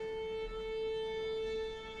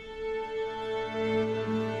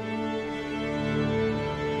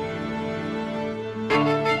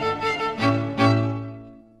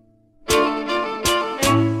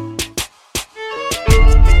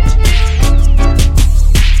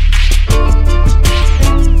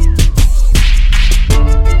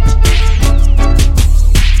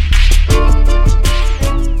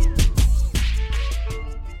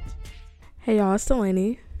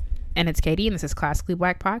And it's Katie, and this is Classically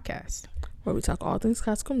Black Podcast, where we talk all things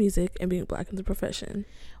classical music and being black in the profession,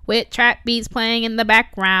 with trap beats playing in the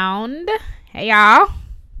background. Hey, y'all.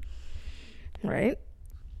 Right?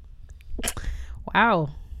 Wow.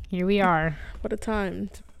 Here we are. What a time.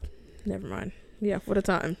 Never mind. Yeah, what a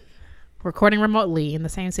time. Recording remotely in the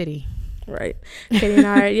same city. Right. Katie and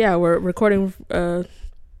I, we're recording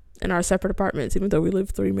in our separate apartments, even though we live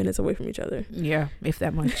 3 minutes away from each other. Yeah, if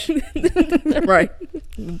that much. Right.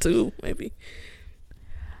 2, maybe.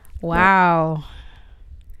 Wow.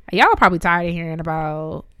 Y'all are probably tired of hearing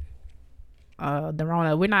about the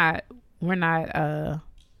Rona. We're not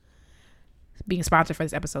being sponsored for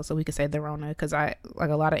this episode, so we could say the Rona, because a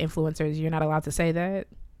lot of influencers, you're not allowed to say that.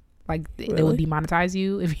 Like, really? They would demonetize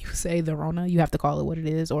you if you say the Rona. You have to call it what it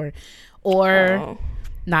is, or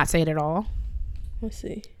not say it at all. Let's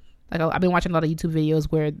see. Like, I've been watching a lot of YouTube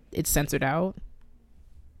videos where it's censored out.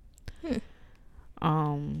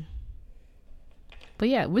 But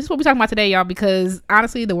yeah, this is what we're talking about today, y'all, because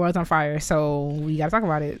honestly, the world's on fire, so we gotta talk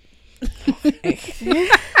about it.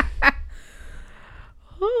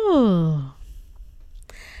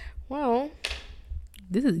 Well,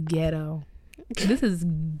 this is ghetto. This is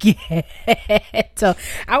ghetto.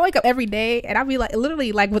 I wake up every day and I'll be like,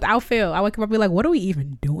 literally, like, without fail, I wake up and be like, what are we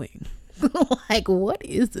even doing? Like, what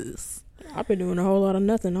is this? I've been doing a whole lot of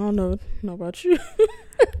nothing. I don't know about you.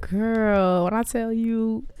 Girl, when I tell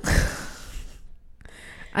you,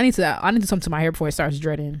 I need to do something to my hair before it starts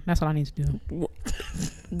dreading. That's what I need to do.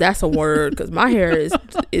 That's a word, because my hair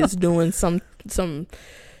is doing some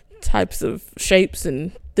types of shapes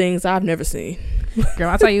and things I've never seen.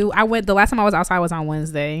 Girl, I'll tell you, the last time I was outside was on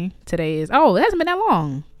Wednesday. Today is, it hasn't been that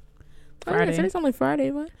long. Friday. Today's only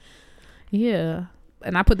Friday, what? Yeah.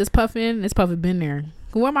 And I put this puff in. This puff has been there.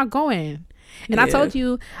 Where am I going? And I told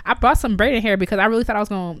you, I brought some braided hair because I really thought I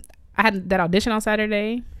had that audition on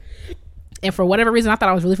Saturday. And for whatever reason, I thought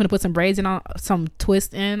I was really going to put some braids in, some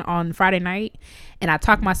twist in on Friday night. And I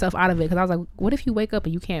talked myself out of it because I was like, what if you wake up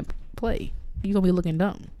and you can't play? You're going to be looking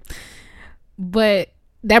dumb. But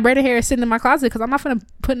that braided hair is sitting in my closet because I'm not going to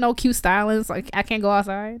put no cute stylings. Like, I can't go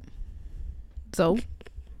outside. So,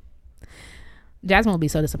 Jasmine will be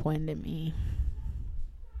so disappointed in me.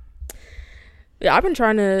 Yeah, I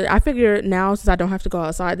figure now, since I don't have to go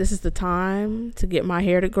outside, this is the time to get my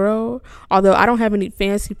hair to grow. Although I don't have any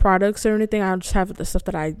fancy products or anything. I just have the stuff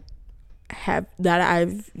that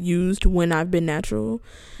I've used when I've been natural.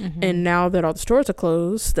 Mm-hmm. And now that all the stores are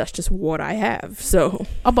closed, that's just what I have. So.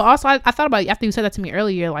 Oh, but also I thought about it after you said that to me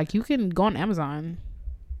earlier. Like, you can go on Amazon.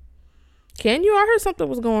 Can you? I heard something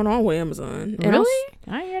was going on with Amazon. Really?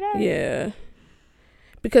 I hear that. Yeah.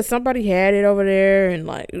 Because somebody had it over there, and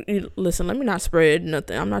like, listen, let me not spread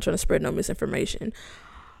nothing. I'm not trying to spread no misinformation.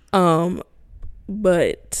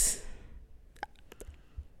 But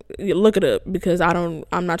you look it up, because I'm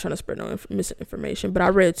not trying to spread no misinformation. But I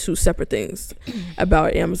read 2 separate things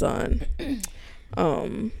about Amazon,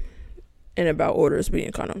 and about orders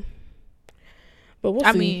being kind of. But we'll see.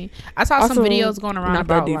 I mean, I saw some videos going around not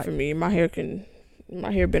about that deep for me. My hair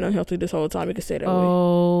been unhealthy this whole time. It can stay that way.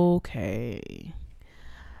 Okay.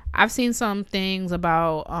 I've seen some things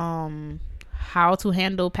about how to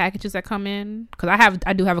handle packages that come in, because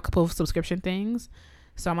I do have a couple of subscription things,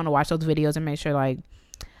 so I'm gonna watch those videos and make sure, like,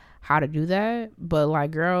 how to do that. But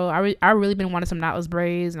like, girl, I really been wanting some knotless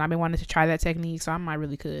braids, and I've been wanting to try that technique, so I'm gonna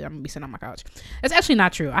be sitting on my couch. It's actually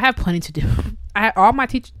not true. I have plenty to do. I had all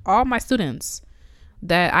my students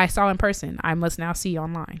that I saw in person, I must now see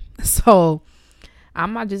online. So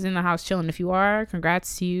I'm not just in the house chilling. If you are,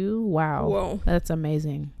 congrats to you. Wow. Whoa. That's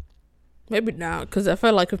amazing. Maybe not, because I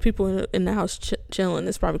feel like if people in the house chilling,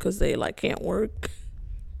 it's probably because they like can't work.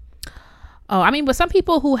 Oh, I mean, but some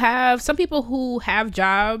people who have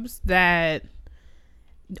jobs that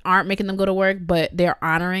aren't making them go to work, but they're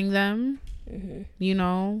honoring them, you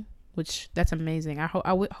know, which that's amazing. I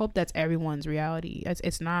hope that's everyone's reality.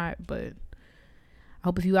 It's not, but I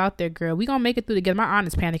hope if you out there, girl, we gonna make it through together. My aunt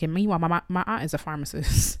is panicking. Meanwhile, my aunt is a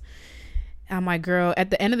pharmacist. I'm like, girl, at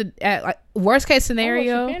the end of the worst case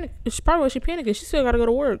scenario, it's probably why she panicking. She still gotta go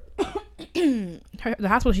to work. The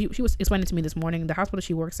hospital she was explaining to me this morning, the hospital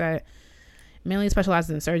she works at mainly specializes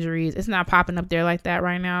in surgeries. It's not popping up there like that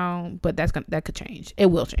right now, but that could change. It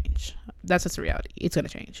will change. That's just the reality. It's gonna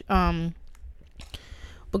change. But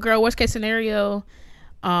girl, worst case scenario,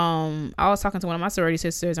 I was talking to one of my sorority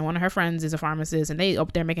sisters, and one of her friends is a pharmacist, and they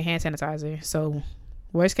up there making hand sanitizer. So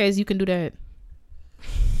worst case, you can do that.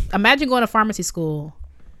 Imagine going to pharmacy school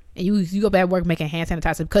and you go back to work making hand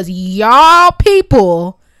sanitizer because y'all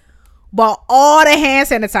people bought all the hand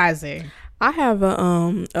sanitizer. I have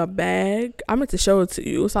a bag. I meant to show it to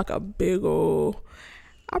you. It's like a big old,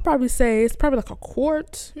 I'd probably say it's probably like a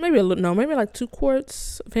quart, maybe a little, no, maybe like 2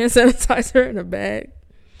 quarts of hand sanitizer in a bag.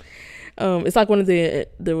 It's like one of the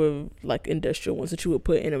like industrial ones that you would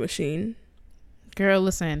put in a machine. Girl,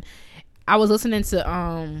 listen, I was listening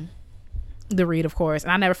to The Read, of course,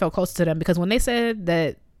 and I never felt close to them, because when they said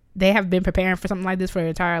that they have been preparing for something like this for their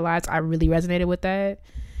entire lives, I really resonated with that,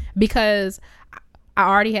 because I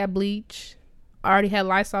already had bleach, I already had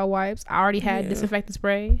Lysol wipes, I already had disinfectant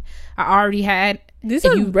spray, I already had. These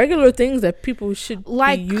are regular things that people should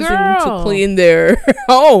like, be using to clean their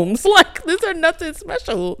homes. Like, these are nothing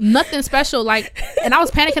special. Nothing special. Like, and I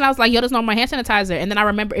was panicking. I was like, yo, there's no more hand sanitizer. And then I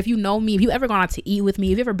remember, if you know me, if you ever gone out to eat with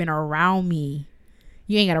me, if you ever been around me,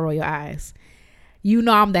 you ain't got to roll your eyes. You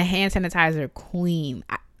know I'm the hand sanitizer queen.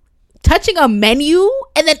 Touching a menu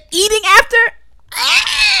and then eating after?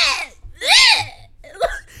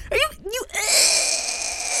 Are you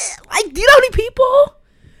like, do you know how many people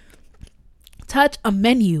touch a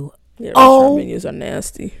menu? Yeah, restaurant menus are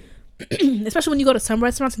nasty. Especially when you go to some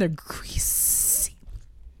restaurants and they're greasy.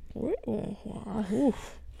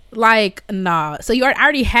 Like, nah. So I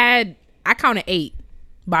already had, I counted 8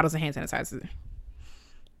 bottles of hand sanitizer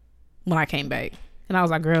when I came back. And I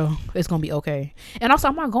was like, girl, it's going to be okay. And also,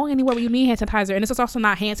 I'm not going anywhere where you need hand sanitizer. And this is also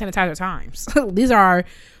not hand sanitizer times. These are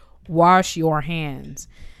wash your hands.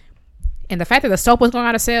 And the fact that the soap was going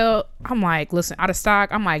out of sale, I'm like, listen, out of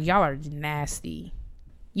stock. I'm like, y'all are nasty.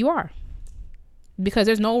 You are. Because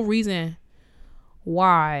there's no reason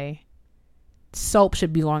why soap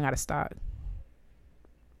should be going out of stock.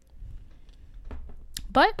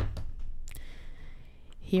 But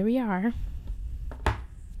here we are.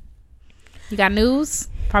 You got news?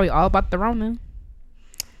 Probably all about the Rona.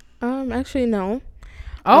 Actually, no.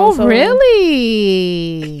 Oh,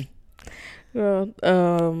 really? Girl,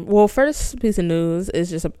 well, first piece of news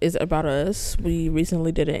is about us. We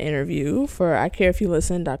recently did an interview for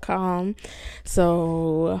icareifyoulisten.com,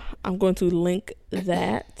 so I'm going to link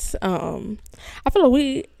that. I feel like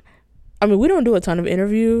we don't do a ton of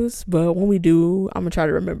interviews, but when we do, I'm gonna try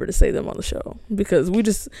to remember to say them on the show, because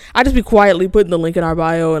I just be quietly putting the link in our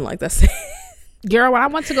bio, and like, that's it. Girl, when I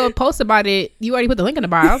went to go post about it, you already put the link in the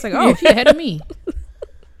bio. I was like, oh, she ahead of me.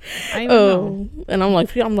 I didn't even know. And I'm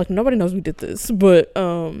like, nobody knows we did this, but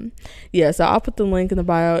yeah. So I'll put the link in the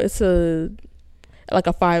bio. It's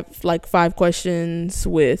five questions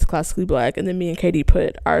with Classically Black, and then me and Katie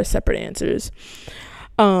put our separate answers.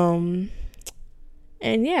 And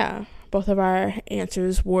yeah, both of our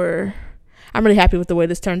answers were. I'm really happy with the way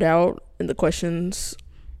this turned out, and the questions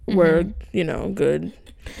were, good,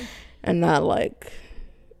 and not like.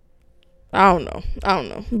 I don't know.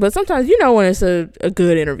 But sometimes, when it's a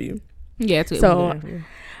good interview. Yeah, it's a good interview.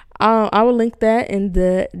 I will link that in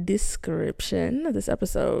the description of this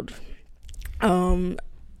episode.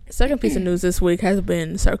 Second piece of news this week has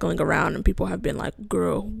been circling around, and people have been like,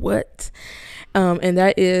 girl, what? And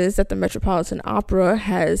that is that the Metropolitan Opera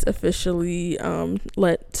has officially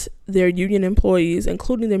let their union employees,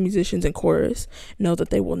 including their musicians and chorus, know that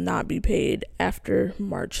they will not be paid after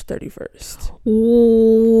March 31st.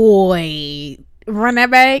 Wait, run that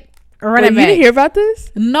back. You didn't hear about this?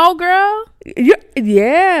 No, girl.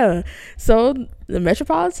 Yeah. So the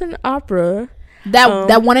Metropolitan Opera,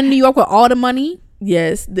 that one in New York with all the money.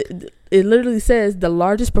 Yes, it literally says the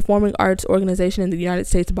largest performing arts organization in the United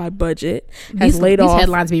States by budget has laid off. These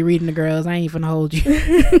headlines be reading the girls. I ain't even hold you.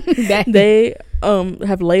 They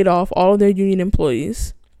have laid off all of their union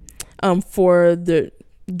employees for the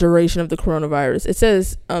duration of the coronavirus. It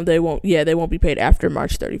says they won't be paid after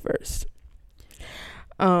March 31st.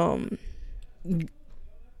 I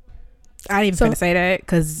ain't even gonna say that,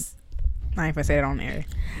 because I ain't gonna say that on air.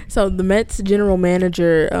 So the Met's general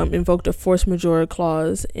manager invoked a force majeure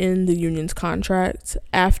clause in the union's contract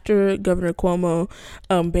after Governor Cuomo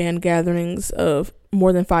banned gatherings of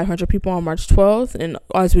more than 500 people on March 12th. And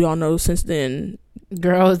as we all know, since then,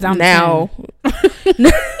 girl, it's down now.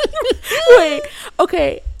 Wait,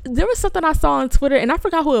 okay. There was something I saw on Twitter, and I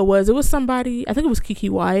forgot who it was. It was somebody, I think it was Kiki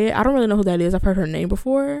Wyatt. I don't really know who that is. I've heard her name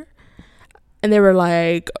before. And they were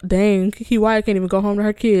like, dang, Kiki Wyatt can't even go home to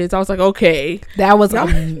her kids. I was like, okay. That was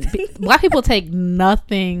Black people take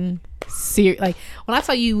nothing serious. Like, when I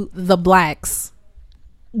tell you the blacks,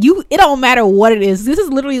 it don't matter what it is. This is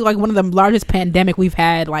literally like one of the largest pandemic we've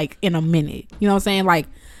had like in a minute. You know what I'm saying? Like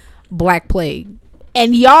Black Plague.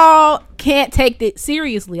 And y'all can't take it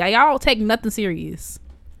seriously. Like, y'all take nothing serious.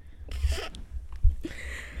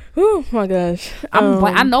 Oh my gosh.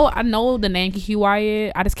 I know the name Kiki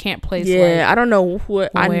Wyatt. I just can't place. Yeah, I don't know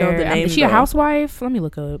what. I know the name. Is she a housewife? Let me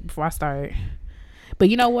look up before I start. But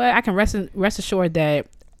you know what? I can rest assured that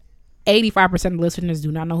 85% of listeners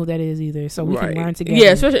do not know who that is either. So we can learn together.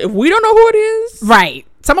 Yeah, especially if we don't know who it is. Right.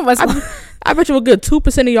 Some of us. I bet you a good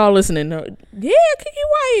 2% of y'all listening know. Yeah, Keke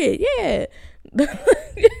Wyatt. Yeah.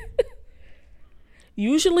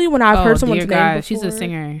 Usually when I've heard someone's name before, she's a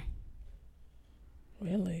singer.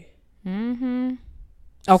 Really? Mm-hmm.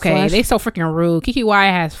 Okay, they so freaking rude. Keke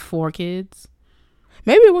Wyatt has 4 kids.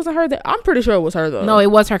 Maybe it wasn't her. I'm pretty sure it was her though. No, it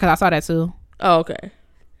was her because I saw that too. Oh, okay.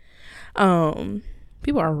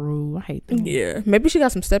 People are rude. I hate them. Yeah, maybe she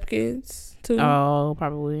got some stepkids too. Oh,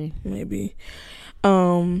 probably. Maybe.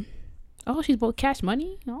 Oh, she's both Cash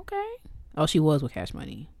Money. Okay. Oh, she was with Cash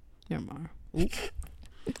Money. Never mind.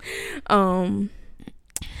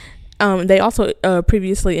 They also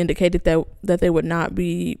previously indicated that they would not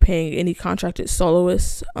be paying any contracted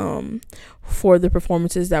soloists for the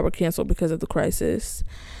performances that were canceled because of the crisis.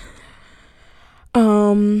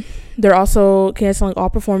 They're also canceling all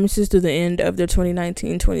performances through the end of their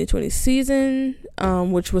 2019-2020 season,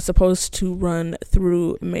 which was supposed to run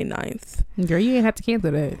through May 9th. Girl, you ain't have to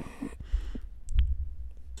cancel that.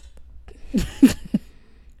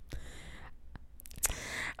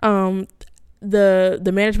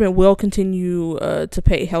 The management will continue to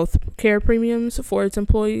pay health care premiums for its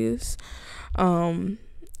employees, and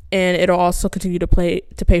it'll also continue to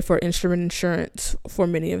pay for instrument insurance for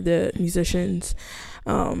many of the musicians,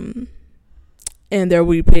 and they'll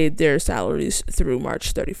be paid their salaries through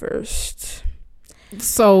March 31st.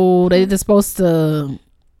 So they're just supposed to.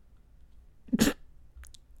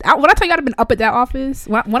 When I tell you I've been up at that office,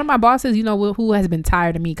 one of my bosses, you know, who has been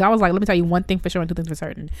tired of me, because I was like, let me tell you one thing for sure and 2 things for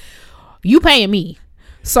certain. You paying me,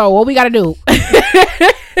 so what we gotta do?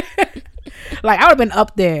 Like, I would have been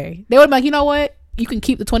up there. They would have been like, you know what? You can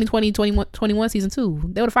keep the 2020-21 season 2.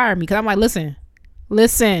 They would have fired me because I'm like, listen,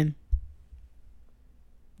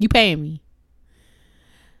 you paying me.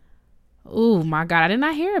 Oh my God, I did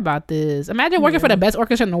not hear about this. Imagine working for the best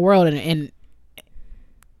orchestra in the world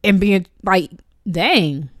and being like,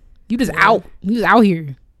 dang, you just out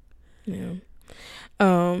here. Yeah.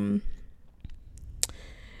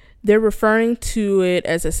 They're referring to it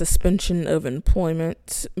as a suspension of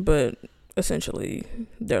employment, but essentially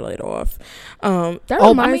they're laid off. That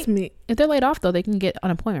reminds me, if they're laid off though, they can get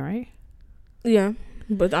unemployment, right? Yeah,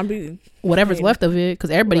 but whatever's left of it,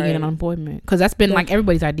 because everybody getting unemployment, because that's been like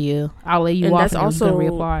everybody's idea. I'll lay you off, and also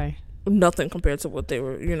reapply. Nothing compared to what they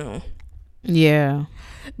were, you know. Yeah,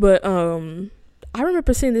 but I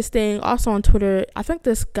remember seeing this thing also on Twitter. I think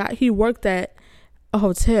this guy, he worked at a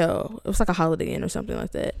hotel. It was like a Holiday Inn or something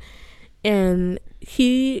like that, and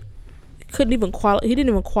he didn't even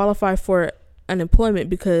qualify for unemployment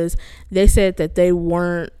because they said that they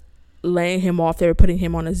weren't laying him off. They were putting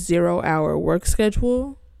him on a 0-hour work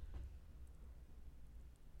schedule.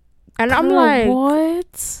 And I'm like,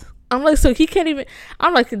 what? I'm like, so he can't even.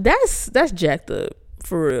 I'm like, that's jacked up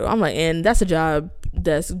for real. I'm like, and that's a job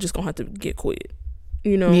that's just gonna have to get quit,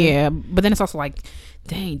 you know? Yeah, but then it's also like,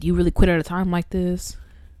 dang, do you really quit at a time like this?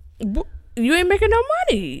 You ain't making no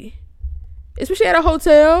money, especially at a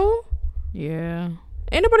hotel. Yeah,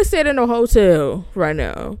 ain't nobody staying in no hotel right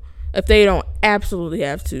now if they don't absolutely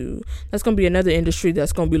have to. That's gonna be another industry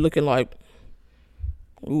that's gonna be looking like,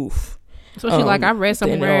 oof. Especially like I read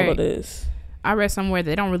somewhere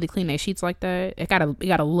they don't really clean their sheets like that. It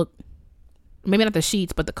gotta look, maybe not the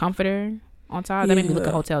sheets, but the comforter on top. That made me look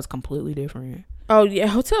at hotels completely different. Oh yeah,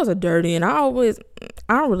 hotels are dirty, and I don't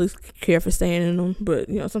really care for staying in them, but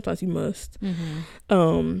you know, sometimes you must.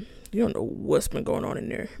 Mm-hmm. You don't know what's been going on in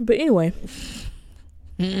there, but anyway.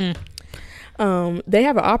 They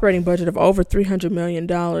have an operating budget of over $300 million,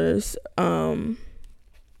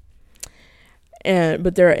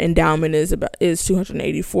 but their endowment is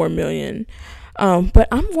 $284 million. But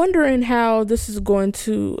I'm wondering how this is going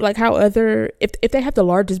to, like, how if they have the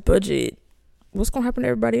largest budget, what's going to happen to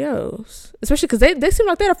everybody else? Especially because they seem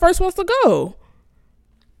like they're the first ones to go.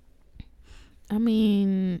 I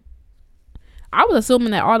mean, I was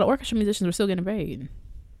assuming that all the orchestra musicians were still getting paid.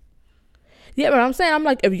 Yeah, but I'm saying, I'm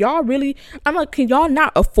like, if y'all really, I'm like, can y'all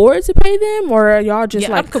not afford to pay them, or are y'all just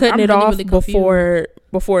cutting it off before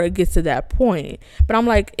it gets to that point? But I'm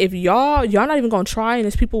like, if y'all not even gonna try, and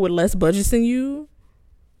there's people with less budgets than you.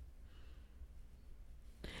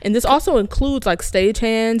 And this also includes like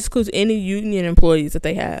stagehands, includes any union employees that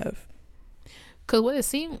they have. Cause what it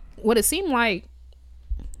seemed like,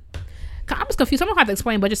 I was confused. Someone had to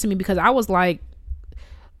explain budgets to me, because I was like,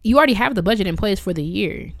 you already have the budget in place for the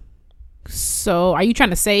year. So are you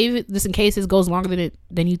trying to save it just in case it goes longer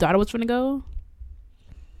than you thought it was going to go?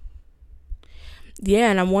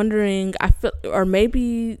 Yeah, and I'm wondering, I don't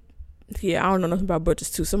know nothing about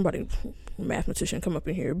budgets too. Somebody, mathematician, come up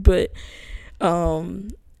in here, but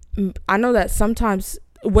I know that sometimes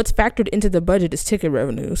what's factored into the budget is ticket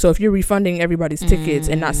revenue. So if you're refunding everybody's tickets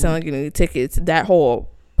and not selling any tickets, that whole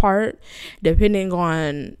part, depending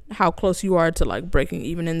on how close you are to like breaking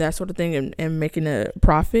even and that sort of thing and making a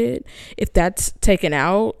profit, if that's taken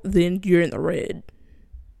out, then you're in the red.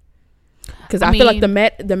 Because I feel like the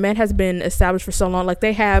Met has been established for so long. Like,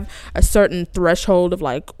 they have a certain threshold of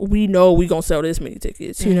like, we know we gonna sell this many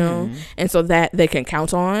tickets, you know, and so that they can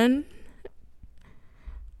count on.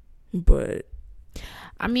 But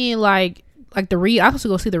I mean, like the Reed, I was supposed to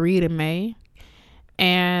go see the Reed in May,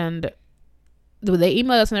 and they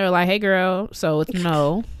emailed us and they were like, "Hey, girl, so it's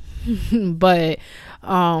no, but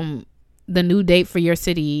the new date for your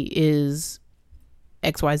city is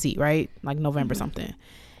XYZ, right? Like November something."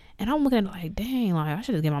 And I'm looking at it like, dang, like I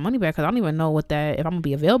should just get my money back because I don't even know if I'm gonna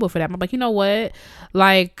be available for that. I'm like, you know what,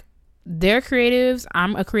 like, they're creatives,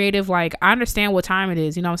 I'm a creative, like I understand what time it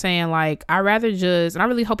is, you know what I'm saying? Like, I rather just, and I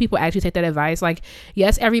really hope people actually take that advice. Like,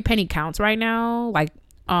 yes, every penny counts right now, like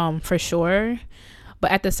for sure,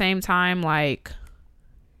 but at the same time,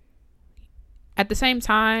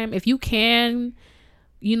 if you can,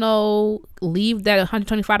 you know, leave that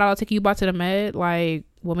 $125 ticket you bought to the Med, like,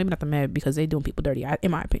 well, maybe not the Med because they doing people dirty,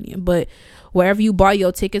 in my opinion, but wherever you bought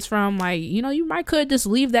your tickets from, like, you know, you might could just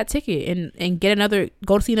leave that ticket and get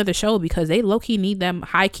go to see another show because they low-key need them,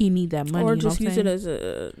 high-key need that money. Or just use it as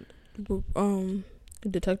a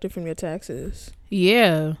deducted from your taxes.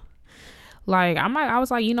 Yeah. Like, I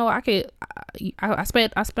was like, you know, I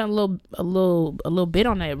spent a little bit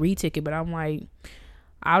on that Reed ticket, but I'm like,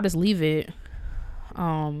 I'll just leave it.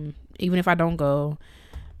 Even if I don't go,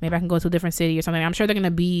 maybe I can go to a different city or something. I'm sure they're gonna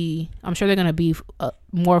be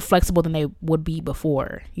more flexible than they would be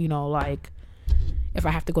before, you know, like if I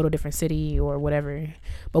have to go to a different city or whatever.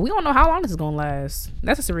 But we don't know how long this is gonna last.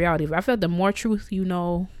 That's just the reality. I feel like the more truth you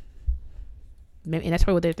know, and that's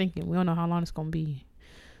probably what they're thinking, we don't know how long it's gonna be,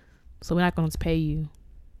 so we're not gonna pay you.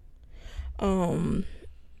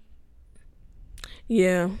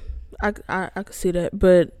 Yeah, I could see that.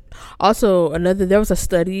 But also there was a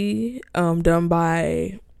study done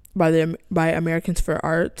by Americans for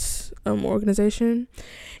Arts organization,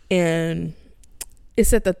 and it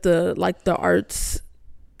said that the arts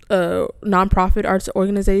nonprofit arts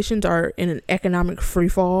organizations are in an economic free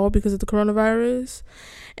fall because of the coronavirus,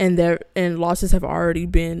 and losses have already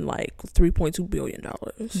been like $3.2 billion.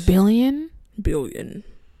 Billion.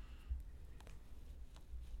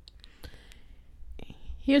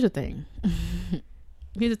 Here's the thing.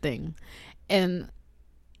 And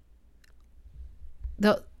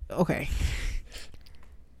okay.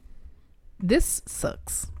 This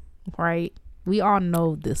sucks, right? We all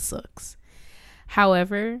know this sucks.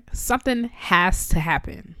 However, something has to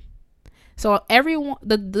happen. So everyone,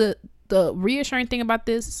 the reassuring thing about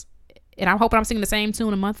this, and I'm hoping I'm singing the same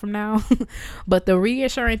tune a month from now, but the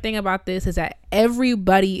reassuring thing about this is that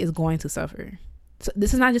everybody is going to suffer. So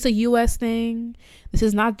this is not just a US thing. This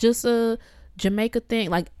is not just a Jamaica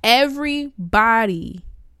thing. Like, everybody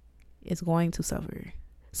is going to suffer.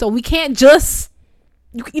 So we can't just,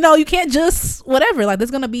 you can't just whatever. Like,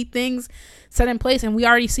 there's gonna be things set in place, and we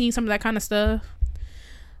already seen some of that kind of stuff.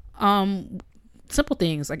 Simple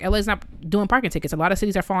things like LA's not doing parking tickets. A lot of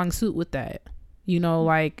cities are following suit with that. You know,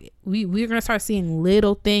 like we're gonna start seeing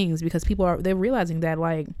little things because they're realizing that,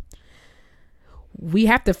 like, we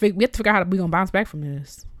have to figure out how we're gonna bounce back from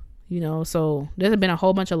this. You know, so there's been a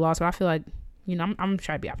whole bunch of loss, but I feel like, you know, I'm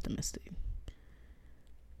trying to be optimistic.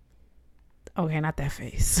 Okay, not that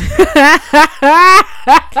face. I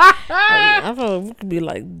thought we could be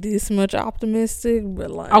like this much optimistic,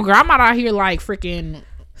 but like, oh girl, I'm out here like freaking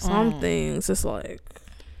some things. It's like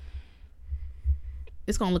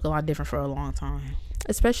it's gonna look a lot different for a long time.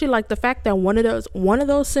 Especially like the fact that one of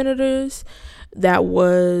those senators that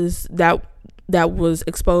was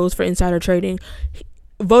exposed for insider trading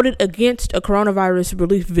voted against a coronavirus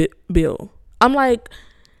relief bill. I'm like,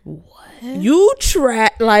 what? You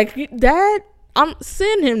like that? I'm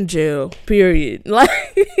send him jail. Period. Like,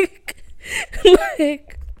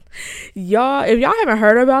 y'all. If y'all haven't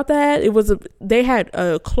heard about that, they had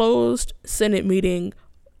a closed Senate meeting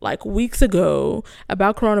like weeks ago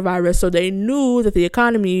about coronavirus, so they knew that the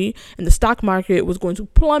economy and the stock market was going to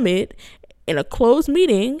plummet in a closed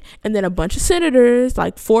meeting, and then a bunch of senators,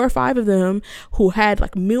 like 4 or 5 of them, who had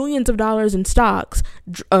like millions of dollars in stocks,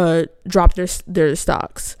 dropped their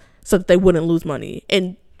stocks so that they wouldn't lose money.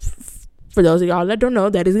 And for those of y'all that don't know,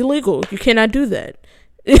 that is illegal. You cannot do that.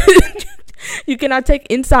 You cannot take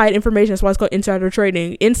inside information. That's why it's called insider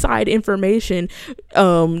trading. Inside information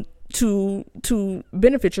to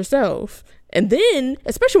benefit yourself. And then,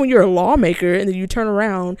 especially when you're a lawmaker, and then you turn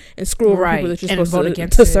around and screw over people that you're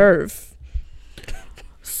supposed to serve.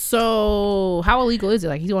 So, how illegal is it?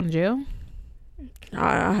 Like, he's going to jail?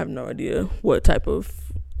 I have no idea what type of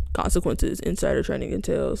consequences insider trading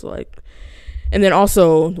entails. Like, and then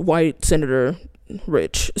also white senator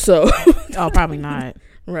rich. So, oh, probably not.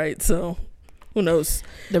 Right. So, who knows?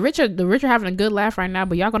 The rich are having a good laugh right now,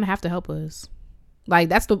 but y'all gonna have to help us. Like,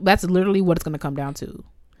 that's literally what it's gonna come down to.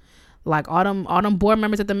 Like, all them board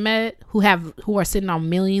members at the Met who are sitting on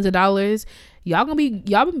millions of dollars, y'all gonna be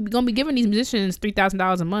giving these musicians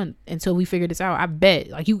 $3,000 a month until we figure this out. I bet.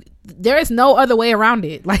 Like, there is no other way around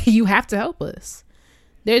it. Like, you have to help us.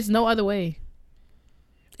 There's no other way.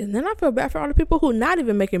 And then I feel bad for all the people who not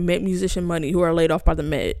even making Met musician money who are laid off by the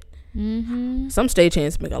Met. Mm-hmm. Some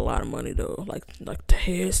stagehands make a lot of money though. Like the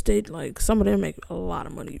hair stage, like some of them make a lot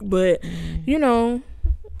of money. But you know,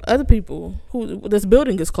 other people who this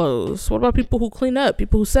building is closed. What about people who clean up?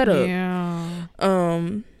 People who set up? Yeah.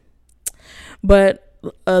 But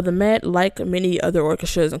the Met, like many other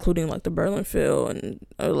orchestras, including like the Berlin Phil and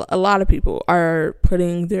a lot of people, are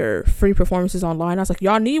putting their free performances online. I was like,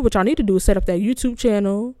 y'all need to do is set up that YouTube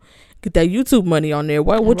channel, get that YouTube money on there.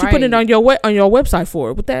 What you putting it on your website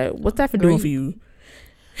for? What's that for doing for you?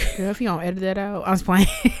 Girl, if you don't edit that out, I'm just playing.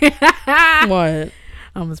 What?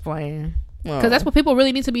 I'm just playing because that's what people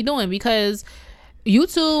really need to be doing, because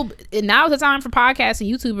YouTube, now is the time for podcasts and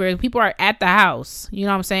YouTubers. People are at the house, you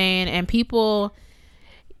know what I'm saying, and people,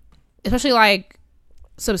 especially like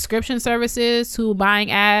subscription services to buying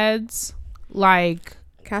ads, like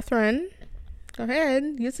Catherine, go ahead,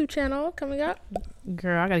 YouTube channel coming up.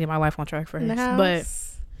 Girl, I gotta get my life on track first. But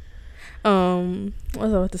what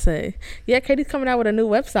was I about to say? Yeah, Katie's coming out with a new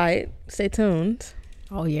website. Stay tuned.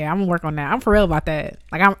 Oh yeah, I'm gonna work on that. I'm for real about that.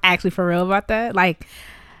 Like, I'm actually for real about that. Like,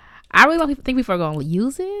 I really don't think people are gonna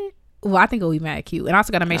use it. Well, I think it'll be mad cute, and I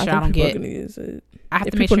also gotta make sure I don't get. Gonna use it. I have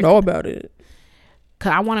if to make people sure know about it.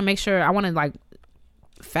 Cause I want to make sure, I want to like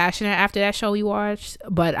fashion it after that show we watched,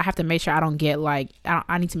 but I have to make sure I don't get like,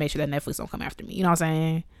 I need to make sure that Netflix don't come after me. You know what I'm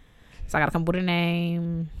saying? So I gotta come up with a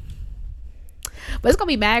name, but it's gonna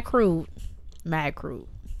be mad crude.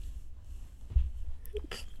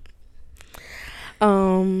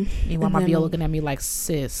 Meanwhile, my VO looking at me like,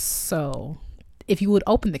 sis, so if you would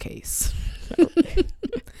open the case.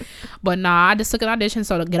 But nah, I just took an audition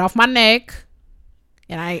so to get off my neck.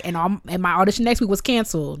 And my audition next week was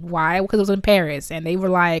canceled. Why? Because it was in Paris, and they were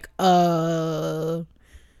like, did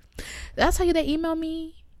I tell you they emailed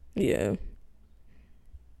me? Yeah.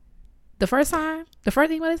 The first email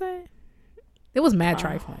they said, it was mad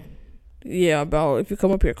trifling. Yeah, about if you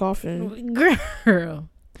come up here coughing, girl.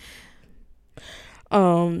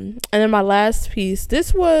 And then my last piece,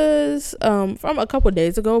 this was from a couple of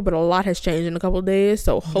days ago, but a lot has changed in a couple of days,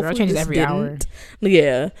 so hopefully changes this every didn't. hour.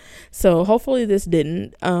 Yeah, so hopefully this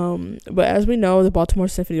didn't. But as we know, the Baltimore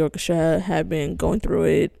Symphony Orchestra have been going through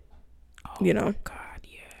it. Oh, you know, God,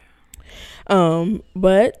 yeah.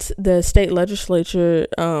 But the state legislature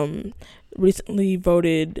recently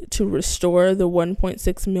voted to restore the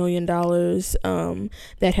 $1.6 million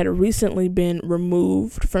that had recently been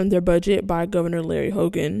removed from their budget by Governor Larry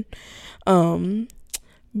Hogan.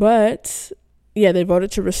 But yeah, they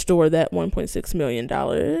voted to restore that $1.6 million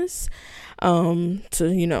to,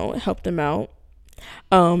 you know, help them out.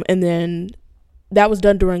 And then that was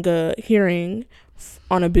done during a hearing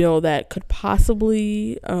on a bill that could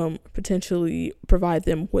possibly potentially provide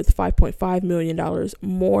them with $5.5 million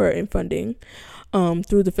more in funding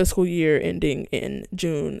through the fiscal year ending in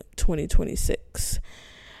June 2026.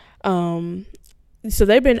 So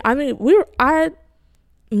they've been, I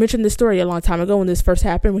mentioned this story a long time ago when this first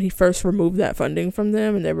happened, when he first removed that funding from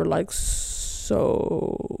them, and they were like,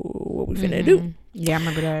 so what we finna do? Yeah, I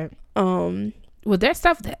remember that. Was there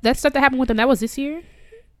stuff that happened with them that was this year?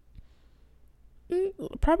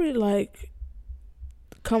 Probably like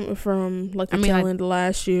coming from like the tail end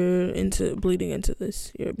last year into bleeding into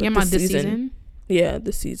this year. But this season? Yeah,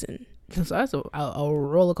 this season. So that's a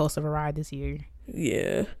roller coaster of a ride this year.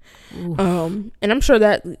 Yeah. Oof. And I'm sure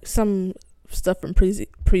that some stuff from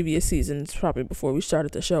previous seasons, probably before we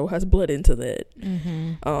started the show, has bled into that.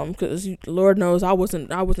 Because Lord knows I wasn't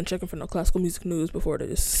checking for no classical music news before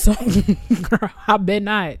this. So girl, I bet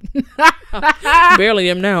not. Barely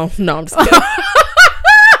am now. No, I'm just kidding.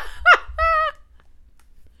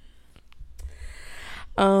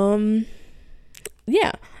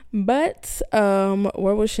 Yeah. But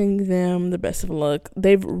we're wishing them the best of luck.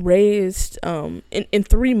 They've raised in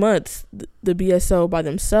 3 months the BSO by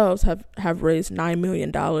themselves have raised $9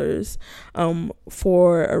 million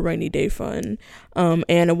for a rainy day fund,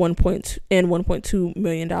 and $1.2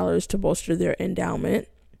 million to bolster their endowment.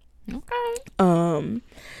 Okay.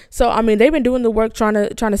 So I mean, they've been doing the work trying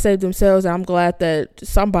to save themselves, and I'm glad that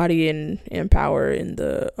somebody in power in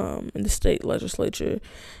the state legislature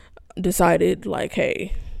decided, like,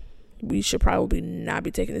 hey, we should probably not be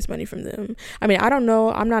taking this money from them. I mean, I don't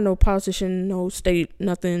know. I'm not no politician, no state,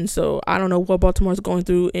 nothing. So I don't know what Baltimore's going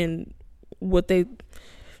through and what they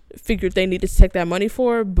figured they needed to take that money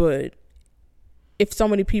for. But if so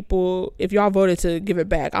many people, if y'all voted to give it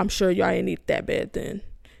back, I'm sure y'all ain't need it that bad then.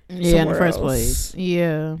 Yeah, in the first place.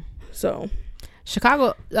 Yeah. So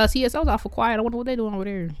Chicago CSO's awful quiet. I wonder what they doing over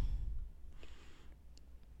there.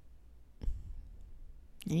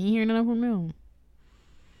 Ain't hearing nothing from them.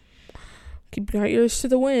 Keep your ears to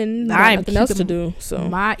the wind. I have nothing else to do. So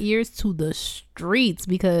my ears to the streets,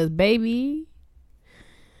 because baby,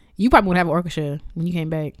 you probably would have an orchestra when you came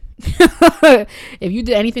back. If you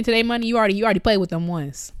did anything to their money, you already played with them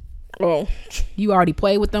once. Oh, you already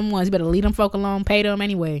played with them once. You better leave them folk alone. Pay them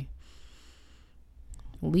anyway.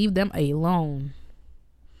 Leave them alone.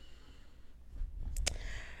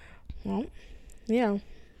 Well, yeah,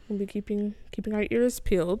 we'll be keeping our ears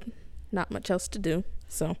peeled. Not much else to do.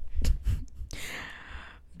 So.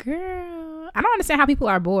 Girl, I don't understand how people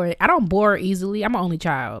are bored. I don't bore easily. I'm an only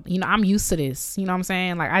child. You know, I'm used to this. You know what I'm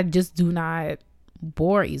saying? Like, I just do not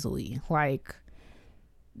bore easily. Like,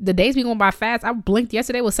 the days be going by fast. I blinked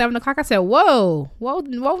yesterday, was 7 o'clock. I said, whoa,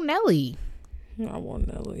 Nelly. I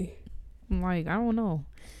want Nelly. I'm like, I don't know.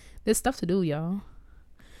 There's stuff to do, y'all.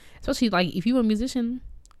 Especially, like, if you a musician,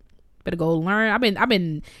 better go learn. I've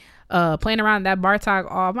been playing around that Bartok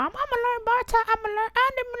off. I'm gonna learn Bartok. I'm gonna learn.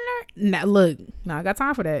 Now look, I got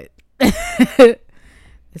time for that.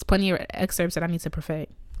 There's plenty of excerpts that I need to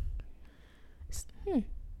perfect.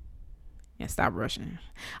 Yeah, stop rushing.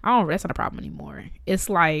 That's not a problem anymore. It's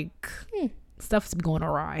like stuff's going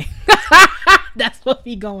awry. That's what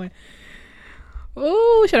be going.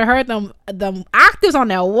 Ooh, should have heard them octaves on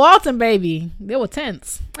that Walton, baby. They were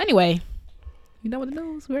tense. Anyway, you know what the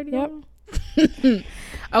news? We already know.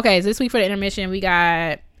 Okay, so this week for the intermission, we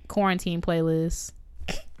got quarantine playlist.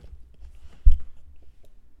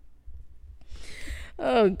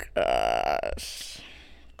 Oh gosh,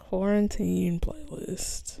 quarantine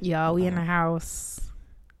playlist. Y'all, we in the house,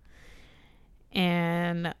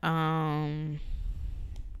 and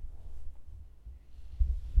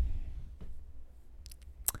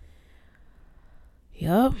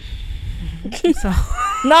yup. So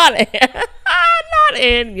not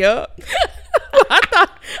in. Yup.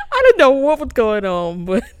 I didn't know what was going on,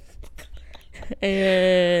 but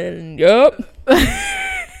and yup.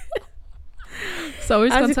 So we're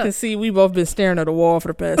just, as you can see, we both been staring at the wall for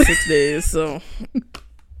the past 6 days. So,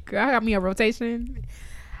 girl, I got me a rotation: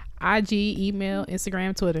 IG, email,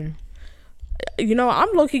 Instagram, Twitter. You know, I'm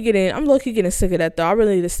low key getting sick of that though. I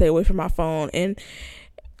really need to stay away from my phone, and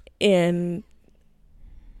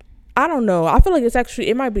I don't know. I feel like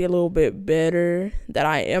it might be a little bit better that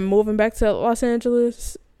I am moving back to Los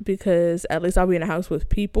Angeles, because at least I'll be in a house with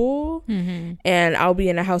people, and I'll be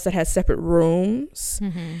in a house that has separate rooms.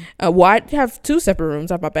 Well, I have 2 separate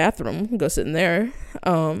rooms. I have my bathroom. I can go sit in there.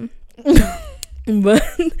 But,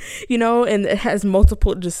 you know, and it has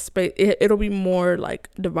multiple just space. It'll be more like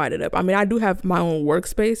divided up. I mean, I do have my own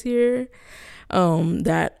workspace here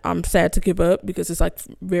that I'm sad to give up because it's like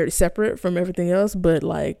very separate from everything else. But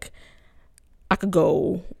like, I could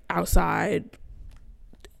go outside,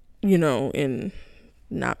 you know, and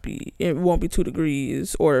it won't be 2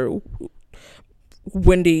 degrees or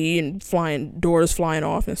windy and doors flying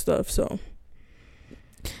off and stuff. So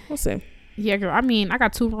we'll see. Yeah, girl. I mean, I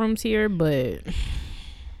got 2 rooms here, but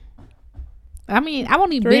I mean, I've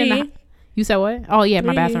only been in the, you said what? Oh yeah, 3.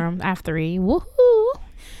 My bathroom. I have 3. Woohoo.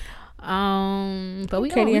 But we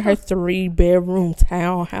Katie in her 3-bedroom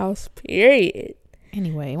townhouse. Period.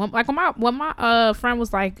 Anyway, when my friend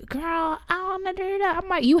was like, "Girl, I don't know that," I'm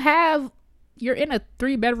like, you're in a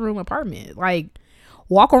 3-bedroom apartment. Like,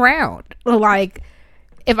 walk around. Like,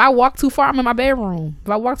 if I walk too far, I'm in my bedroom. If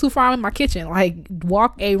I walk too far, I'm in my kitchen. Like,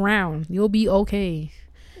 walk around. You'll be okay.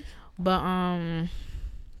 But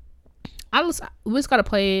we just gotta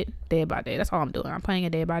play it day by day. That's all I'm doing. I'm playing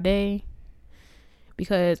it day by day.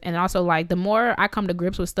 Because, and also, like, the more I come to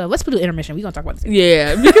grips with stuff, let's do the intermission. We're gonna talk about this.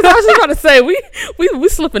 Yeah, because I was just gonna say we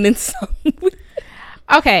slipping into something.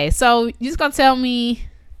 Okay, so you just gonna tell me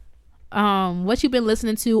what you've been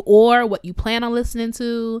listening to or what you plan on listening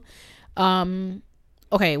to,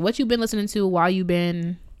 okay, what you been listening to while you been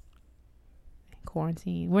in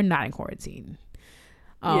quarantine? We're not in quarantine.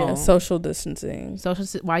 Yeah, social distancing.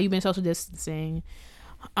 Why you been social distancing?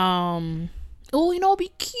 Oh, you know,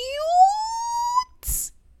 be cute.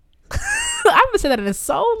 I haven't said that in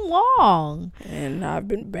so long, and I've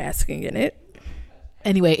been basking in it.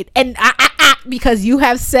 Anyway, and I because you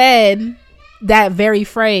have said that very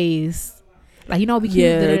phrase, like, you know, be cute.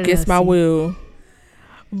 Yeah, against my will.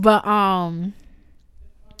 But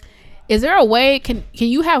is there a way? Can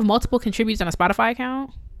you have multiple contributors on a Spotify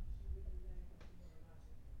account?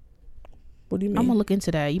 What do you mean? I'm gonna look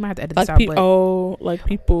into that. You might have to edit like this out. Like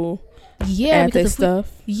people. Yeah, add their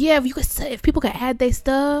stuff. If you could say, if people could add their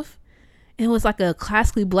stuff, and it was like a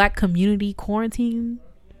classically black community quarantine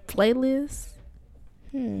playlist.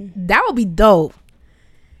 That would be dope.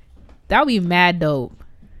 That would be mad dope.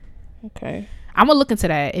 Okay, I'm gonna look into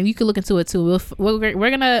that, and you can look into it too. We're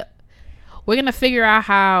gonna figure out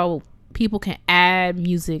how people can add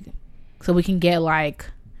music, so we can get like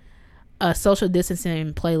a social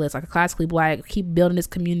distancing playlist, like a classically black. Keep building this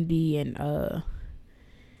community, and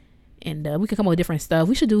we can come up with different stuff.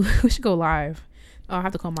 We should go live. Oh, I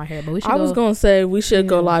have to comb my hair, but we should. I was gonna say we should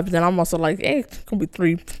go live, but then I'm also like, hey, it's gonna be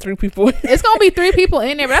three people. It's gonna be 3 people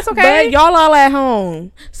in there, but that's okay. But y'all all at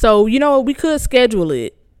home, so you know we could schedule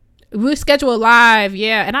it. We'll schedule it live,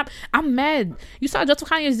 yeah. And I'm mad. You saw Joseph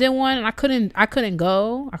Kanye's did one, and I couldn't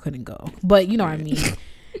go. But you know what I mean.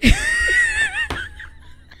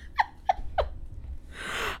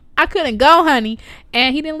 I couldn't go, honey,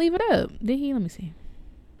 and he didn't leave it up, did he? Let me see.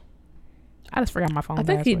 I just forgot my phone. I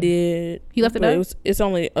think he did. He left it up? It's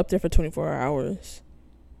only up there for 24 hours.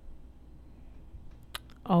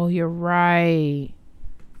 Oh, you're right.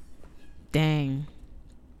 Dang.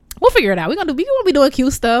 We'll figure it out. We're gonna be doing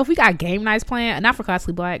cute stuff. We got game nights planned. Not for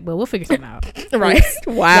Classically Black, but we'll figure something out. Right.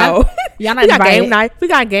 Wow. Y'all not invited. We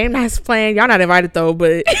got game nights planned. Y'all not invited though,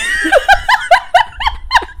 but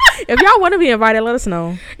if y'all want to be invited, let us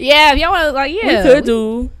know. Yeah, if y'all want to, like, yeah. We could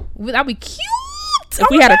do. That'd be cute. If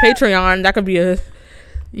we had a Patreon, that could be a...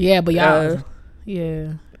 Yeah, but y'all...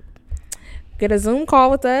 yeah. Get a Zoom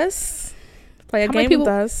call with us. Play a game with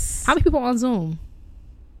us. How many people on Zoom?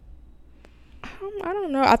 I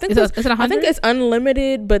don't know. I think is it 100? I think it's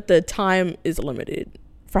unlimited, but the time is limited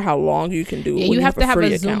for how long you can do. Yeah, you have to have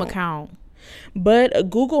a Zoom account. But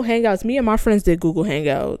Google Hangouts, me and my friends did Google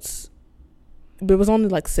Hangouts. But it was only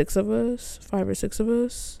like 6 of us, 5 or 6 of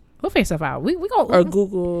us. We'll figure stuff out. We gonna or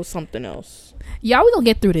Google something else. Y'all, we gonna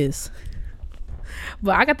get through this.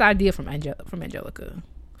 But I got the idea from Angelica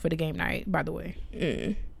for the game night, by the way.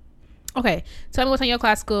 Okay, tell me what's on your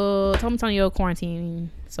classical. Tell me what's on your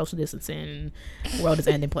quarantine, social distancing, world is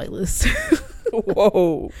ending playlist.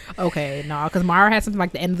 Whoa. Okay, no, because Mara has something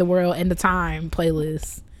like the end of the world, end of time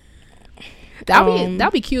playlist.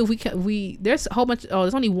 That'd be cute if we there's a whole bunch. Oh,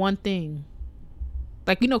 there's only one thing.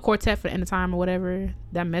 Like, you know, Quartet for the End of Time or whatever,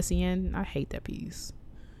 that messy end. I hate that piece.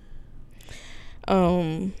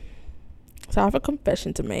 So I have a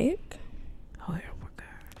confession to make. Oh, my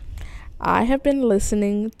God. I have been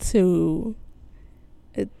listening to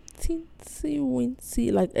a teensy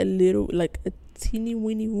weensy, like a teeny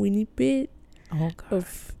weeny bit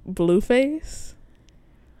of Blueface.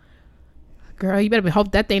 Girl, you better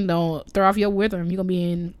hope that thing don't throw off your rhythm. You're gonna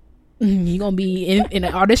be in an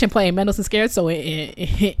audition playing Mendelssohn Scherzo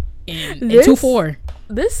in 2/4.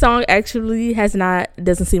 This song actually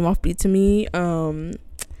doesn't seem offbeat to me.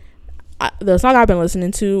 The song I've been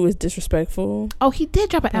listening to is Disrespectful. Oh, he did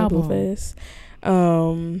drop an album. Blueface.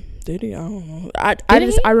 Did he? I don't know.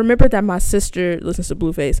 I remember that my sister listens to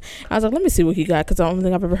Blueface. I was like, let me see what he got, because the only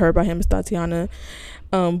thing I've ever heard about him is Tatiana.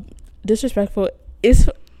 Disrespectful is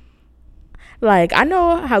like, I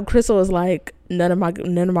know how Crystal is like, none of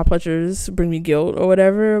my pleasures bring me guilt or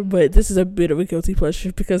whatever, but this is a bit of a guilty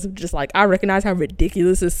pleasure because of just like, I recognize how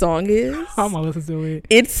ridiculous this song is. I'm gonna listen to it.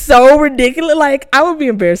 It's so ridiculous. Like, I would be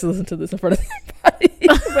embarrassed to listen to this in front of somebody,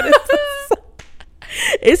 but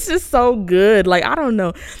it's just so good. Like, I don't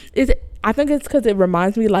know. I think it's because it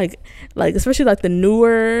reminds me like especially like the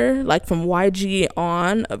newer, like from YG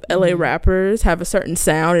on, of LA rappers have a certain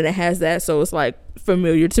sound, and it has that, so it's like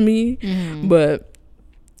familiar to me. But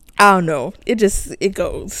I don't know, it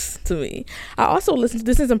goes to me. I also listen to,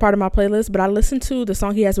 this isn't part of my playlist, but I listened to the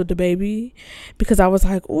song he has with DaBaby because I was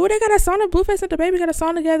like, oh, they got a song, Blueface and DaBaby got a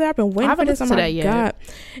song together. I've been waiting for this. Oh my God,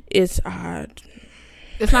 it's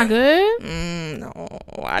It's not good. No,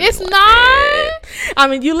 it's not. I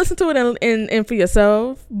mean, you listen to it in for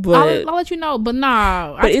yourself, but I'll let you know. But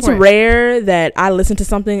nah, but it's rare that I listen to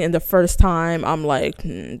something and the first time I'm like,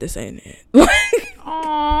 this ain't it.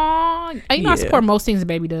 Aww. You know, I support most things the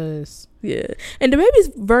baby does. Yeah. And the baby's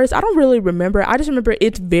verse, I don't really remember. I just remember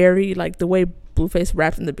it's very, like, the way Blueface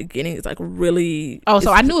raps in the beginning is, like, really... Oh,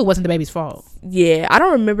 so I knew it wasn't the baby's fault. Yeah. I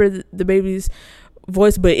don't remember the baby's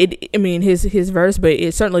voice, but his verse, but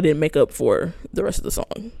it certainly didn't make up for the rest of the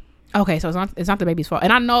song. Okay, so it's not the baby's fault.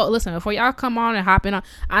 And I know, listen, before y'all come on and hop in on,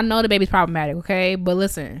 I know the baby's problematic, okay? But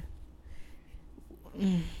listen.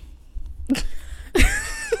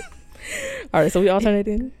 All right, so we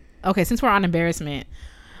alternating. Okay, since we're on embarrassment,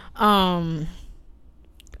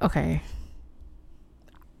 okay,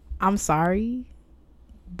 I'm sorry,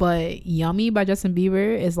 but "Yummy" by Justin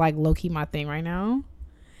Bieber is like low key my thing right now.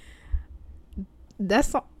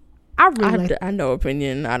 That's I have no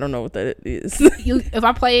opinion. I don't know what that is. If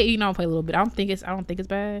I play it, you know, I'll play a little bit. I don't think it's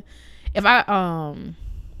bad. If I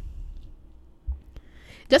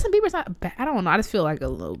Justin Bieber's not bad. I don't know. I just feel like a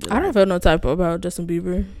little bit. I don't feel no type about Justin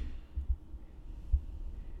Bieber.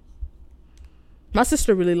 My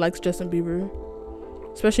sister really likes Justin Bieber,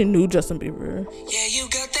 especially new Justin Bieber. Yeah, you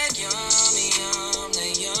got that yummy, yum,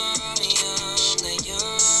 that yummy, yum, that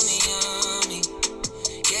yummy, yummy.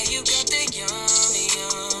 Yeah, you got that yummy,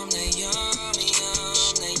 yum, that yummy,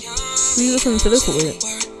 yum, that yummy. Who are you listening to this with?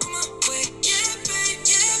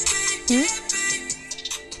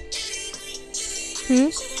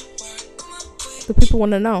 The people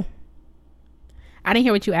want to know. I didn't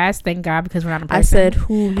hear what you asked. Thank God, because we're not in person. I said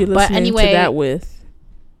who you listening to that with.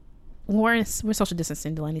 We're social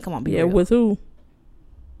distancing, Delaney. Come on, be real. With who?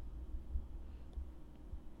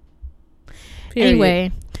 Period.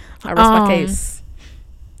 Anyway, I rest my case.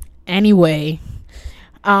 Anyway,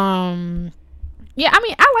 yeah, I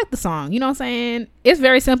mean, I like the song. You know what I'm saying? It's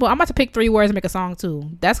very simple. I'm about to pick 3 words and make a song too.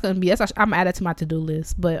 I'm gonna add it to my to-do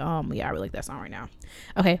list. But yeah, I really like that song right now.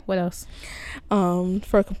 Okay, what else?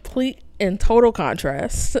 For a complete and total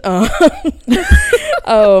contrast, the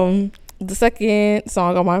second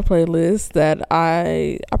song on my playlist that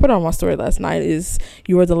I put on my story last night is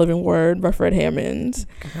 "You Are the Living Word" by Fred Hammond.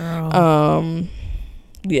 Girl.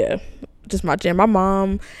 Yeah, just my jam. My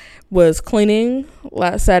mom was cleaning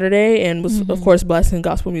last Saturday and was of course blasting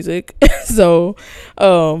gospel music. So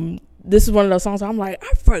this is one of those songs I'm like,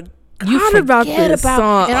 I forgot about this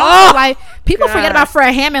song. And also, like, people forget about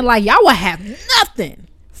Fred Hammond, like y'all will have nothing.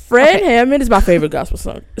 Fred Hammond is my favorite gospel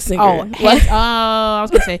singer. I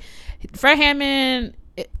was gonna say Fred Hammond.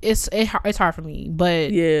 It's hard for me,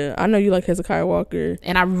 but yeah, I know you like Hezekiah Walker,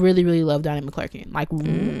 and I really, really love Donnie McClurkin. Like,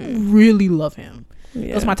 really love him.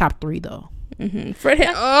 Yeah. Those are my top 3 though. Fred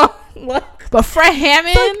Hammond. But Fred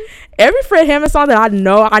Hammond, every Fred Hammond song that I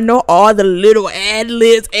know all the little ad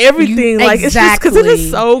libs, everything. Like, it's just because it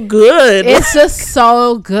is so good. It's just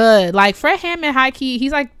so good. Like, Fred Hammond, high key,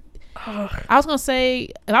 he's like, I was gonna say,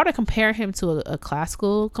 if I were to compare him to a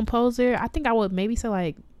classical composer, I think I would maybe say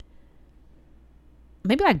like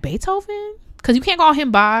Beethoven, because you can't call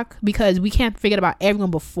him Bach because we can't forget about everyone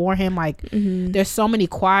before him. Like, there's so many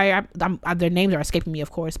choir. Their names are escaping me, of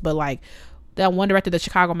course, but like that one director, the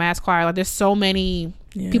Chicago Mass Choir. Like, there's so many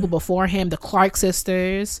people before him, the Clark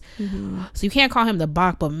sisters. So you can't call him the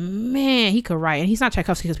Bach, but man, he could write, and he's not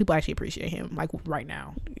Tchaikovsky because people actually appreciate him like right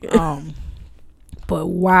now. But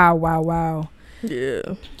wow. Yeah.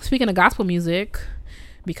 Speaking of gospel music,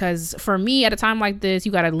 because for me at a time like this,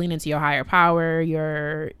 you got to lean into your higher power,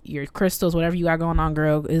 your crystals, whatever you got going on,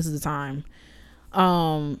 girl. This is the time.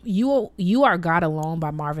 You Are God Alone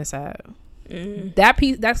by Marvin Sapp. That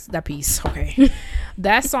piece. Okay.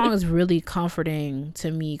 That song is really comforting to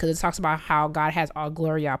me because it talks about how God has all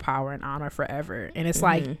glory, all power, and honor forever. And it's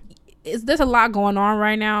like, there's a lot going on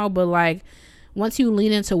right now, but like, once you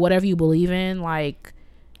lean into whatever you believe in, like,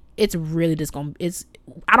 it's really just I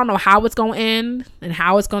don't know how it's gonna end and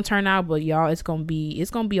how it's gonna turn out, but y'all, it's gonna be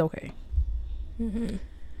okay.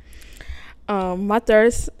 My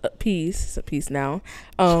third piece now,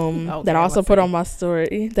 that I also put on my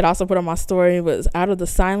story was "Out of the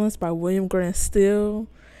Silence" by William Grant Still.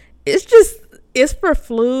 It's for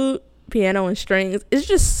flute, piano, and strings. It's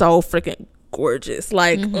just so freaking gorgeous.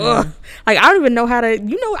 Like, like, I don't even know how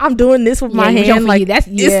to, I'm doing this with my hand. Like,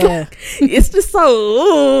 it's just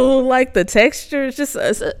so, like, the texture is just,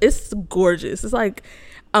 it's gorgeous. It's like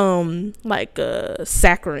saccharin,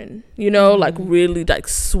 like really like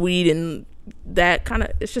sweet, and that kind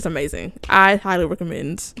of, it's just amazing. I highly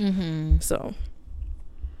recommend. So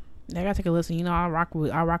I gotta take a listen. I rock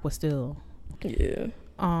with Still. Yeah.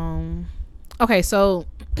 Okay, so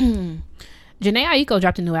Jhené Aiko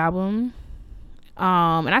dropped a new album.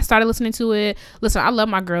 And I started listening to it. Listen, I love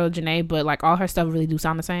my girl Jhené, but like all her stuff really do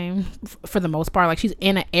sound the same for the most part. Like, she's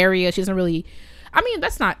in an area, she doesn't really, I mean,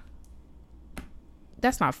 that's not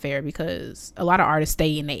that's not fair because a lot of artists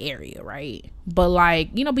stay in the area, right? But like,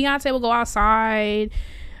 you know, Beyonce will go outside,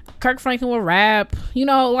 Kirk Franklin will rap, you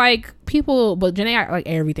know, like people, but Janae, like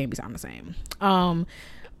everything be sounding the same.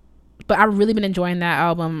 But I've really been enjoying that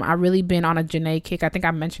album. I've really been on a Janae kick. I think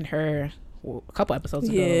I mentioned her a couple episodes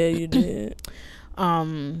ago. Yeah, you did.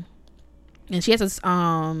 And she has this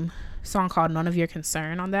song called None of Your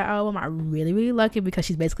Concern on that album. I really, really like it because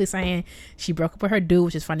she's basically saying she broke up with her dude,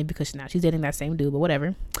 which is funny because now she's dating that same dude, but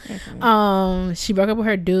whatever. She broke up with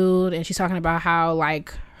her dude, and she's talking about how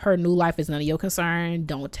like her new life is none of your concern.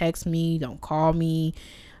 Don't text me, don't call me.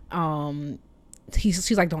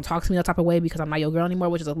 She's like, don't talk to me that type of way because I'm not your girl anymore,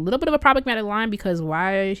 which is a little bit of a problematic line because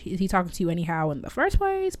why is he talking to you anyhow in the first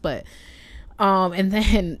place? But and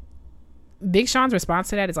then Big Sean's response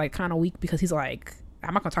to that is like kind of weak because he's like,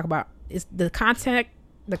 I'm not gonna talk about it's the content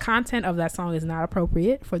of that song is not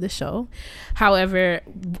appropriate for the show. However,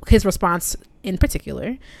 his response in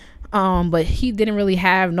particular, but he didn't really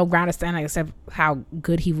have no ground to stand on except how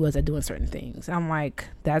good he was at doing certain things. I'm like,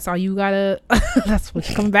 that's all you gotta that's what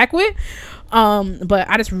you're coming back with. But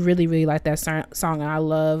I just really, really like that song, and I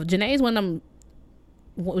love Janae's one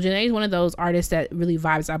of those artists that really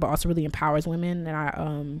vibes out but also really empowers women, and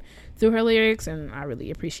I through her lyrics, and I really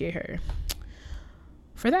appreciate her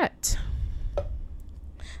for that.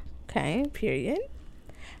 Okay, period.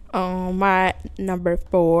 My number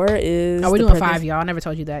 4 is. Oh, we're doing 5, y'all. I never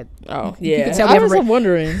told you that. Oh, yeah. You can tell I was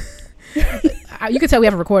wondering. You can tell we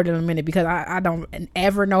haven't recorded in a minute because I don't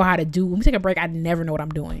ever know how to do. When we take a break, I never know what I'm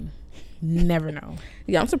doing. Never know.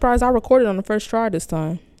 Yeah, I'm surprised I recorded on the first try this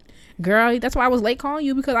time. Girl, that's why I was late calling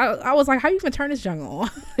you because I was like, how you even turn this junk on?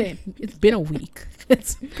 It's been a week.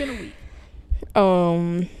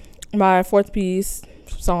 My 4th piece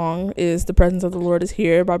song is The Presence of the Lord is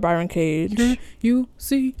Here by Byron Cage. Can you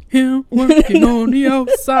see him working on the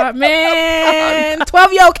outside? Man,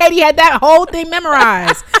 12-year-old Katie had that whole thing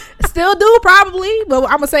memorized. Still do probably, but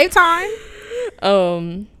I'm gonna save time.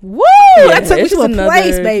 Woo! Yeah, that took me to a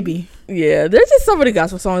place, baby. Yeah, there's just so many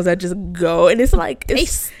gospel songs that just go, and it's like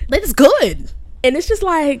it's good, and it's just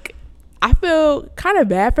like I feel kind of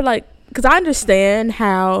bad for like. Because I understand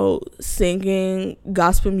how singing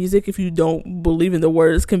gospel music, if you don't believe in the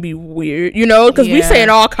words, can be weird, you know? Because we saying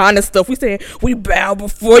all kind of stuff. We saying we bow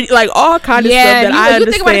before you, like all kind of stuff that I understand.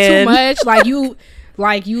 You think about it too much,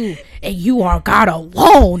 like you, and you are God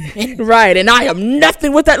alone, right? And I am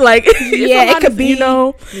nothing with that. Like, yeah, it could be, you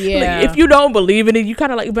know. Yeah, like, if you don't believe in it, you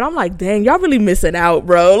kind of like. But I'm like, dang, y'all really missing out,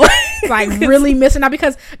 bro. Like really missing out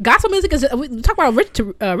because gospel music is. We talk about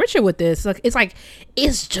Richard with this. Like,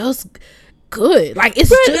 it's just good. Like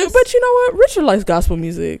but you know what? Richard likes gospel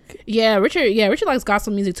music. Yeah, Richard likes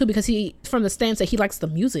gospel music too because he from the stance that he likes the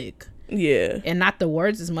music. Yeah, and not the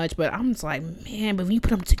words as much. But I'm just like, man, but when you put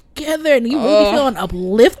them together and you really be feeling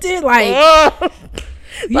uplifted, like.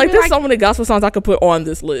 Like there's so many gospel songs I could put on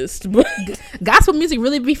this list. But gospel music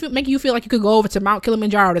really make you feel like you could go over to Mount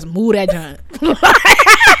Kilimanjaro and just move that junk.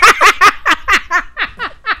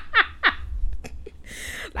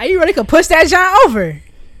 Like you really could push that junk over.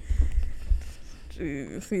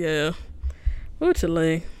 Jeez, yeah. What's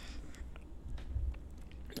your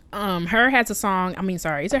Her has a song. I mean,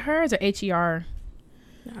 sorry, is it her? Is it HER?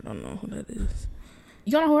 I don't know who that is.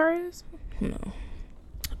 You don't know who her is? No.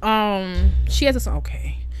 She has a song.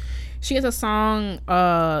 Okay, she has a song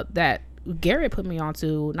that Garrett put me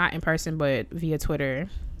onto, not in person but via Twitter.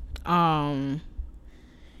 And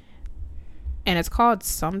it's called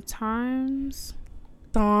Sometimes.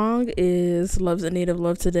 Song is Love's in Need of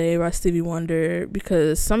Love Today by Stevie Wonder,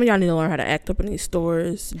 because some of y'all need to learn how to act up in these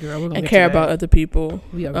stores. Girl, and care about other people.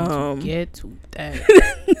 We are going to get to that.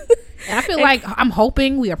 And I feel like I'm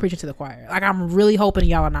hoping we are preaching to the choir. Like I'm really hoping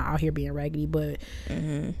y'all are not out here being raggedy, but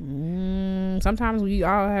sometimes we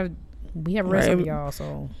have read some of y'all.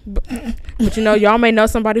 So, but you know, y'all may know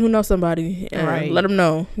somebody who knows somebody. Right? Let them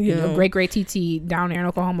know. You know, great TT down there in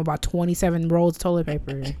Oklahoma about 27 rolls of toilet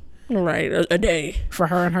paper. Right, a day for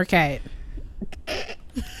her and her cat.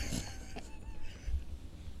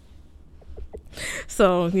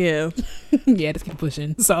 So yeah, yeah, just keep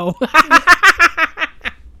pushing. So.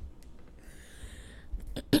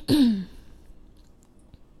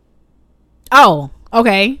 Oh,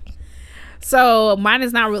 okay. So my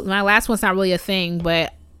last one's not really a thing,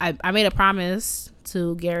 but I made a promise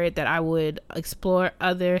to Garrett that I would explore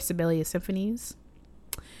other Sibelius symphonies.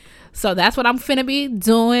 So that's what I'm finna be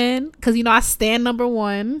doing, because you know I stand number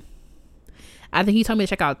 1. I think he told me to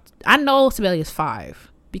check out. I know Sibelius 5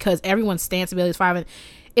 because everyone stands Sibelius 5,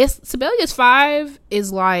 and Sibelius 5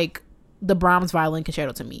 is like the Brahms violin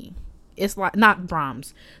concerto to me. It's like not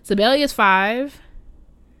Brahms. Sibelius 5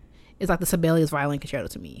 is like the Sibelius violin concerto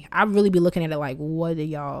to me. I really be looking at it like, what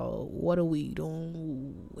are we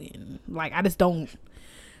doing? Like, I just don't.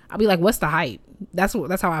 I'll be like, what's the hype? That's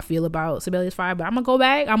how I feel about Sibelius 5. But I'm gonna go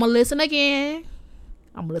back. I'm gonna listen again.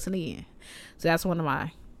 So that's one of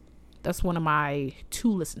my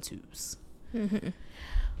 2 listen tos. Mm-hmm.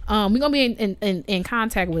 We're gonna be in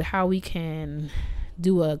contact with how we can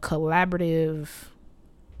do a collaborative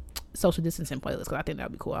social distancing playlist, because I think that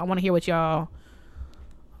would be cool. I want to hear what y'all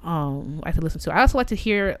like to listen to. I also like to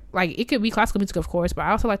hear, like, it could be classical music, of course, but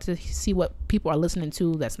I also like to see what people are listening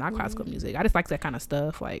to that's not classical music. I just like that kind of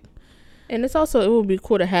stuff. Like, and it's also, it would be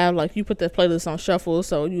cool to have, like, you put that playlist on shuffle,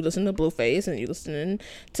 so you listen to Blueface and you listening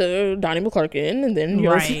to Donnie McClurkin, and then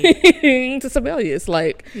you're listening to Sibelius,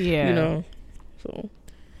 like, yeah, you know. So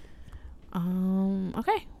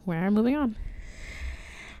okay, we're moving on.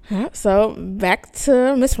 So back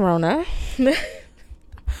to Miss Rona.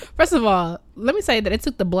 First of all, let me say that it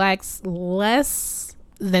took the blacks less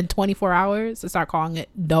than 24 hours to start calling it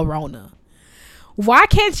the Rona. Why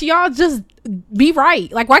can't y'all just be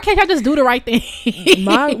right? Like, why can't y'all just do the right thing?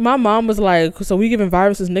 my mom was like, so we giving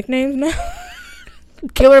viruses nicknames now?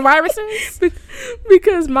 Killer viruses?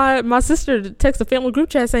 Because my sister texted the family group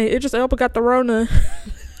chat saying Idris Elba got the Rona.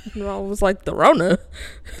 And I was like, the Rona?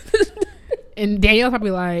 And Danielle's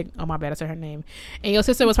probably like, oh my bad, I said her name. And your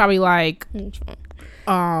sister was probably like,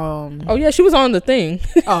 oh yeah, she was on the thing.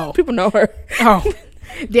 Oh, people know her. Oh,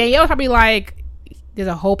 Danielle probably like, there's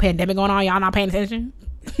a whole pandemic going on, y'all not paying attention.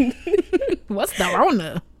 What's the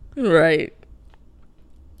Rona? Right.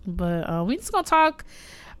 But we just gonna talk.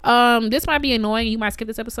 This might be annoying, you might skip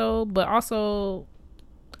this episode, but also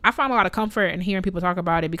I find a lot of comfort in hearing people talk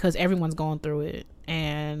about it because everyone's going through it.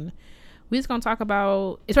 And we just gonna talk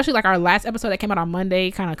about, especially like our last episode that came out on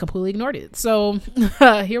Monday kind of completely ignored it. So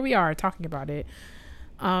here we are talking about it.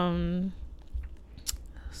 So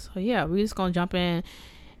yeah, we're just gonna jump in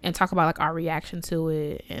and talk about like our reaction to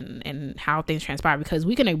it and how things transpire, because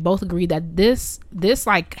we can both agree that this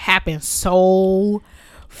like happened so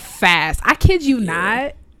fast. I kid you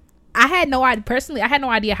not. I had no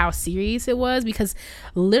idea how serious it was, because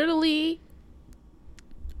literally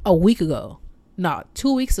 2 weeks ago,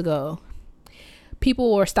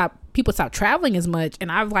 people stopped traveling as much, and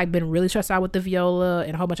I've like been really stressed out with the viola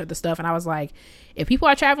and a whole bunch of other stuff, and I was like, if people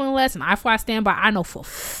are traveling less and I fly standby, I know for a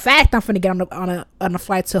fact I'm finna get on a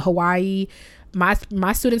flight to Hawaii.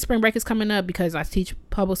 My student spring break is coming up because I teach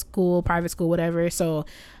public school, private school, whatever, so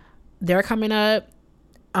they're coming up.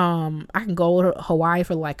 I can go to Hawaii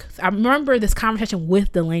for like, I remember this conversation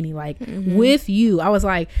with Delaney, like with you. I was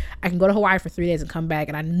like, I can go to Hawaii for 3 days and come back,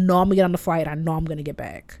 and I know I'm gonna get on the flight, I know I'm gonna get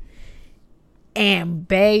back. And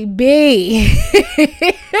baby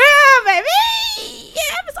it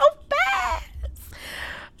happened so fast.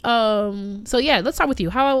 So yeah, let's start with you.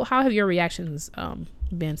 How have your reactions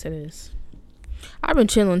been to this? I've been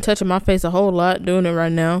chilling, touching my face a whole lot, doing it right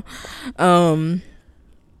now.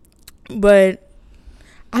 But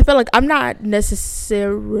I feel like I'm not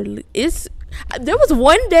necessarily, there was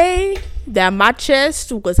one day that my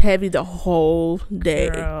chest was heavy the whole day.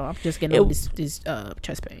 Girl, I'm just getting these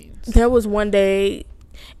chest pains. There was one day,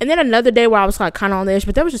 and then another day where I was like kind of on the edge,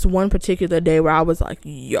 but there was just one particular day where I was like,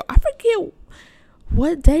 yo, I forget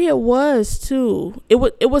what day it was too. It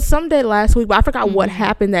was some day last week, but I forgot what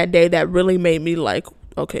happened that day that really made me like,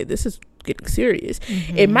 okay, this is getting serious.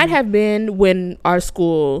 It might have been when our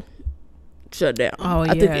school shut down.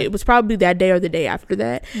 I think it was probably that day or the day after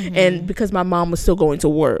that. And because my mom was still going to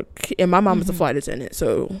work, and my mom was a flight attendant,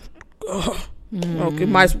 so okay,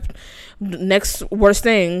 my next worst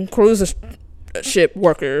thing, cruise ship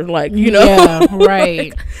worker, like, you know. Yeah,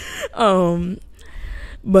 right.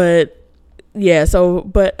 But yeah, so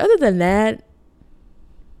but other than that,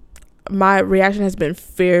 my reaction has been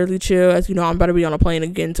fairly chill. As you know, I'm about to be on a plane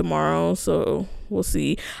again tomorrow, so we'll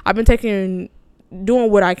see. I've been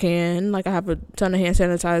doing what I can. Like, I have a ton of hand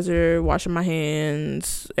sanitizer, washing my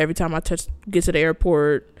hands every time I get to the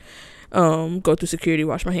airport, go through security,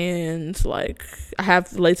 wash my hands. Like, I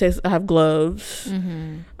have latex, I have gloves,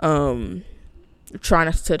 trying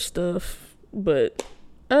not to touch stuff. But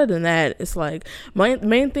other than that, it's like my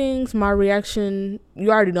main things, my reaction,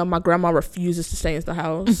 you already know, my grandma refuses to stay in the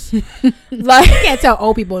house. Like, you can't tell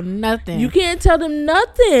old people nothing. You can't tell them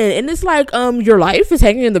nothing. And it's like, your life is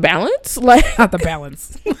hanging in the balance. Like, not the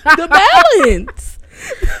balance. The balance.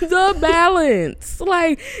 The balance.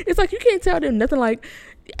 Like, it's like you can't tell them nothing. Like,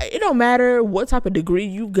 it don't matter what type of degree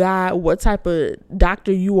you got, what type of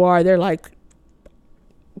doctor you are. They're like,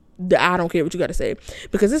 I don't care what you got to say,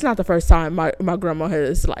 because it's not the first time my grandma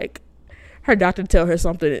has, like, her doctor tell her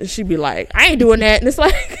something and she'd be like, I ain't doing that, and it's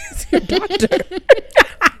like, it's your doctor.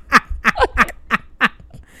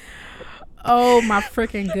 Oh my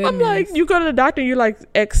freaking goodness. I'm like, you go to the doctor and you're like,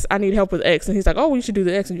 X, I need help with X. And he's like, oh, we should do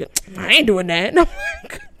the X. And you're like, I ain't doing that. And I'm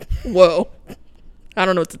like, whoa. I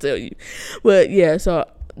don't know what to tell you. But yeah, so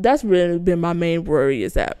that's really been my main worry,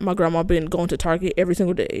 is that my grandma been going to Target every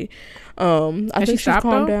single day. I think she's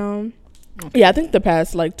calmed down. Okay. Yeah, I think the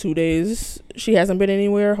past like 2 days she hasn't been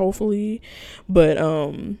anywhere, hopefully. But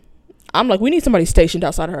I'm like, we need somebody stationed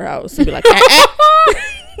outside her house to be like,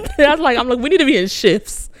 I'm like, we need to be in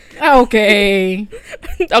shifts. Okay.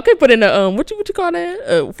 Okay, put in a what you call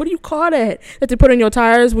that? What do you call that they put in your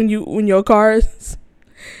tires when your cars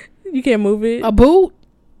you can't move it? A boot.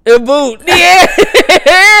 A boot. Yeah.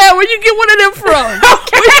 Where you get one of them from?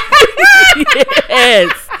 Okay.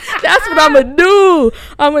 Yes. That's what I'm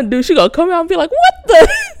gonna do. She gonna come out and be like, what the?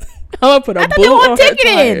 I'm gonna put a boot on her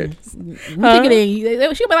tires.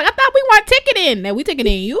 She'll be like, I thought we weren't ticketing. Now we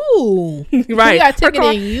ticketing you. Right. We got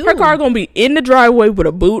ticketing you. Her car gonna be in the driveway with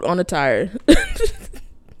a boot on the tire.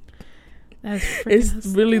 It's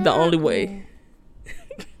really the only way.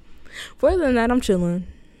 Further than that, I'm chilling.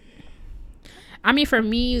 I mean, for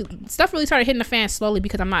me, stuff really started hitting the fan slowly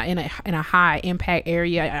because I'm not in a high impact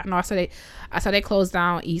area. I know I saw they closed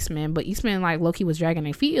down Eastman, but Eastman, like, low-key was dragging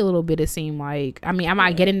their feet a little bit, it seemed like. I mean, I'm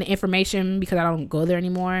not getting the information because I don't go there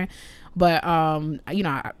anymore, but you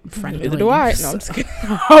know, I'm friends with Delaney. No, I'm just kidding.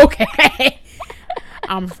 Okay.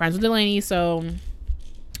 I'm friends with Delaney, so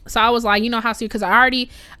I was like, you know how, because I already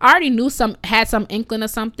knew had some inkling of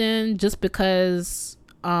something just because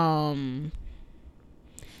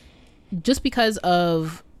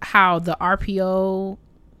of how the RPO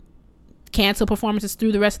cancel performances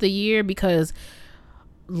through the rest of the year, because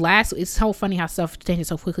it's so funny how stuff changes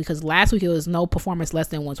so quickly, because last week it was no performance less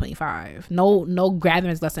than 125, no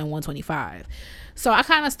gatherings less than 125. So I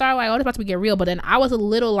kind of started like, oh, it's about to get real. But then I was a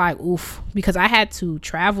little like, oof, because I had to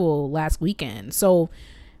travel last weekend. So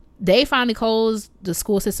they finally closed the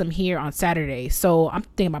school system here on Saturday. So I'm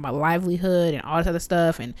thinking about my livelihood and all this other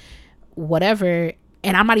stuff and whatever.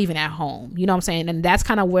 And I'm not even at home, you know what I'm saying? And that's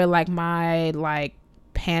kind of where like my like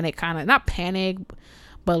panic, kind of not panic,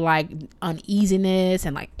 but like uneasiness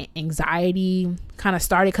and like anxiety kind of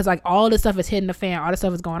started, because like all this stuff is hitting the fan, all this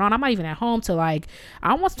stuff is going on. I'm not even at home to like, I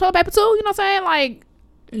don't want some toilet paper too, you know what I'm saying? Like,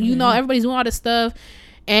 you know, everybody's doing all this stuff,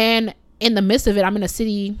 and in the midst of it, I'm in a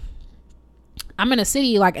city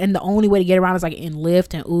like, and the only way to get around is like in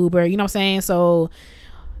Lyft and Uber, you know what I'm saying? So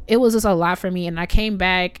it was just a lot for me. And I came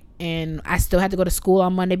back and I still had to go to school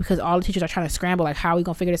on Monday because all the teachers are trying to scramble, like, how are we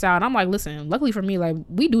gonna figure this out? And I'm like, listen, luckily for me, like,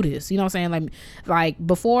 we do this, you know what I'm saying? Like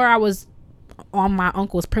before I was on my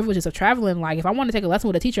uncle's privileges of traveling, like, if I wanted to take a lesson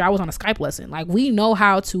with a teacher, I was on a Skype lesson. Like, we know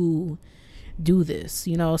how to do this,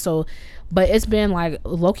 you know? So, but it's been like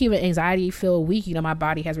low-key of an anxiety-filled week. You know, my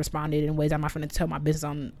body has responded in ways I'm not going to tell my business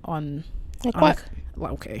on like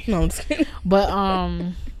what? Okay. No, I'm just kidding. But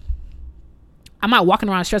I'm not walking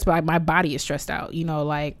around stressed, but like, my body is stressed out, you know,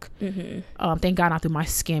 like, thank God not through my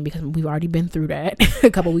skin, because we've already been through that a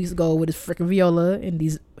couple weeks ago with this freaking viola and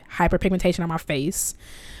these hyperpigmentation on my face.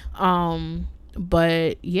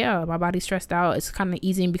 But yeah, my body's stressed out. It's kind of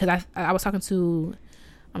easing because I was talking to,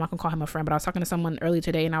 I'm not gonna call him a friend, but I was talking to someone earlier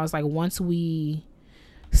today, and I was like, once we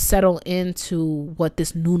settle into what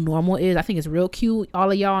this new normal is, I think it's real cute. All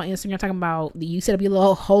of y'all on Instagram talking about you set up your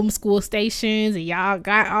little homeschool stations and y'all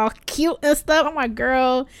got all cute and stuff. I'm like,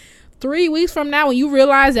 girl, 3 weeks from now, when you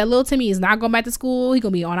realize that little Timmy is not going back to school, he's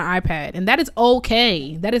gonna be on an iPad, and that is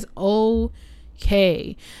okay. That is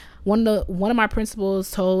okay. One of my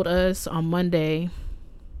principals told us on Monday,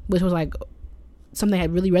 which was like something that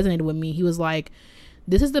really resonated with me. He was like,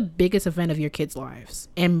 this is the biggest event of your kids' lives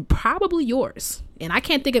and probably yours. And I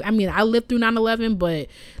can't think of, I mean, I lived through 9/11, but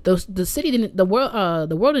the city didn't, the world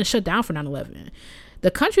didn't shut down for 9/11.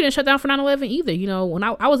 The country didn't shut down for 9/11 either. You know, when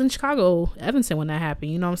I was in Chicago, Evanston, when that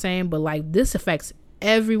happened, you know what I'm saying? But like, this affects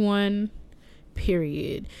everyone,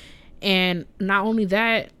 period. And not only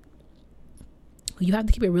that, you have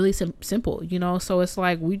to keep it really simple, you know? So it's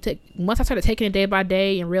like, once I started taking it day by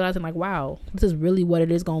day and realizing like, wow, this is really what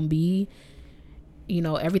it is going to be. You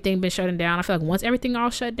know, everything been shutting down. I feel like once everything all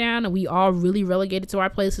shut down and we all really relegated to our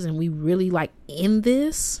places and we really like in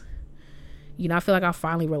this, you know, I feel like I'll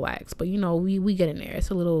finally relax. But you know, we get in there. It's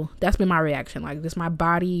a little, that's been my reaction. Like, just my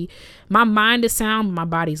body, my mind is sound, but my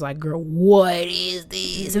body's like, girl, what is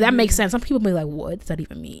this? And that makes sense. Some people be like, what does that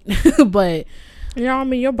even mean? But yeah, I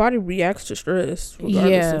mean, your body reacts to stress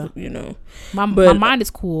regardless of, you know. My mind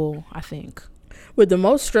is cool, I think. But the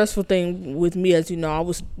most stressful thing with me, as you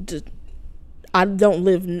know, I don't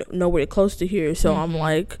live nowhere close to here, so I'm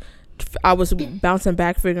like I was bouncing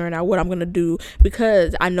back, figuring out what I'm gonna do,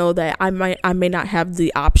 because I know that I may not have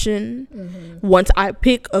the option once I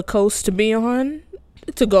pick a coast to be on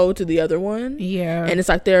to go to the other one. Yeah. And it's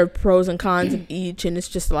like there are pros and cons of each, and it's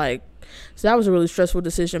just like, so that was a really stressful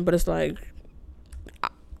decision. But it's like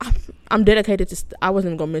I'm dedicated to. I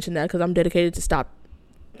wasn't gonna mention that because I'm dedicated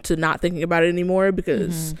to not thinking about it anymore,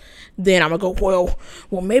 because then I'm gonna go,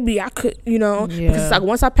 well maybe I could, because it's like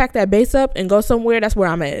once I pack that base up and go somewhere, that's where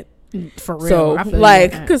I'm at. For real. So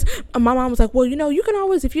like, because my mom was like, well, you can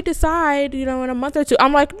always, if you decide, in a month or two.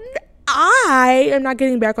 I'm like, I am not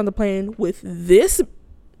getting back on the plane with this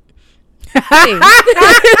thing.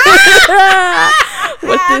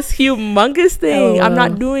 With this humongous thing. I'm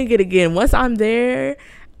not doing it again. Once I'm there,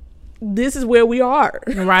 this is where we are.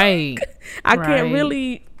 Right. I can't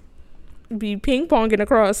really be ping-ponging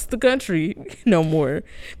across the country no more,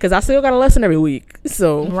 because I still got a lesson every week.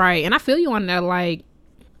 So right. And I feel you on that. Like,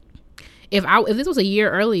 if this was a year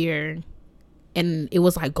earlier and it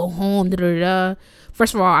was like, go home,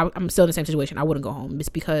 first of all, I'm still in the same situation. I wouldn't go home. It's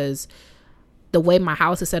because the way my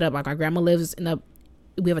house is set up, like my grandma lives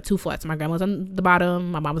we have 2 flats. My grandma's on the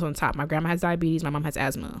bottom, my mom's on the top. My grandma has diabetes, my mom has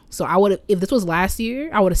asthma. So I would have, if this was last year,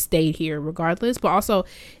 I would have stayed here regardless. But also,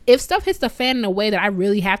 if stuff hits the fan in a way that I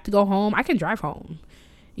really have to go home, I can drive home.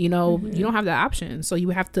 You don't have that option. So you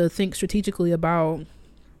have to think strategically about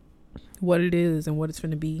what it is and what it's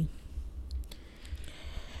going to be.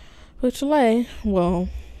 Well,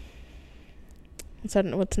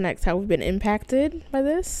 what's next? How we've been impacted by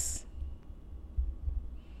this?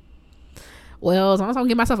 Well, as long as I don't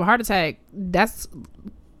get myself a heart attack, that's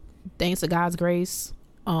thanks to God's grace.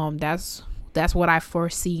 That's what I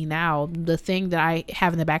foresee now. The thing that I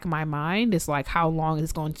have in the back of my mind is like, how long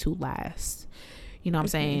is it going to last? You know what I'm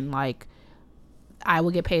saying? Like, I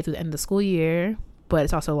will get paid through the end of the school year, but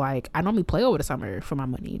it's also like, I normally play over the summer for my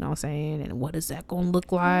money. You know what I'm saying? And what is that going to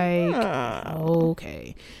look like?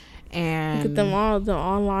 Okay. And get them all the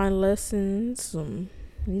online lessons.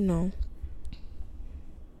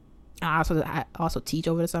 I also teach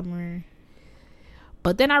over the summer.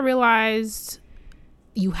 But then I realized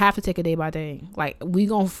you have to take it day by day. Like,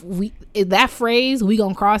 that phrase, we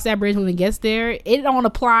gonna cross that bridge when it gets there, it don't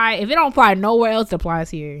apply. If it don't apply nowhere else, it applies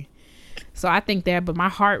here. So I think that, but my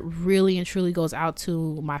heart really and truly goes out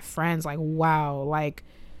to my friends. Like, wow. Like,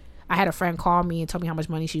 I had a friend call me and tell me how much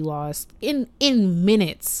money she lost in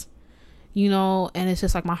minutes, and it's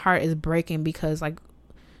just like, my heart is breaking, because like,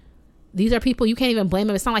 these are people, you can't even blame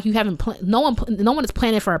them. It's not like you haven't no one is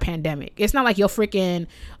planning for a pandemic. It's not like you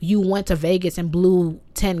went to Vegas and blew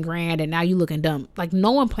 10 grand and now you looking dumb. Like,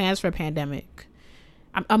 no one plans for a pandemic.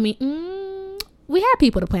 I mean, we have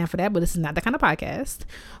people to plan for that, but this is not that kind of podcast.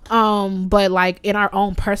 But like, in our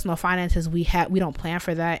own personal finances, we don't plan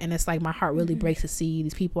for that. And it's like, my heart really breaks to see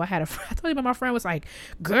these people. I told you about my friend was like,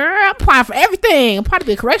 girl, I'm applying for everything. I'm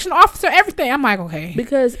probably a correctional officer, everything. I'm like, okay.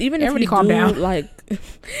 Because even if you calm down. Like,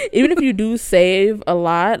 even if you do save a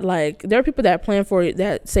lot, like, there are people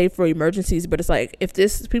that save for emergencies, but it's like, if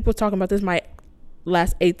people talking about this might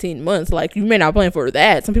last 18 months, like, you may not plan for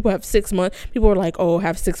that. Some people have 6 months. People are like,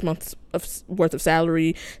 have 6 months worth of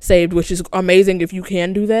salary saved, which is amazing if you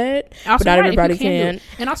can do that. Also, but not everybody can.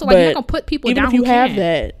 And also, like, you're not gonna put people down who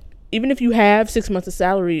can. Even if you have 6 months of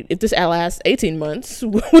salary, if this lasts 18 months,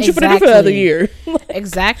 what you put in for the other year?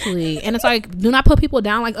 Exactly. And it's like, do not put people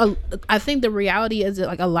down. Like, I think the reality is that,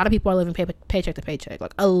 like, a lot of people are living paycheck to paycheck.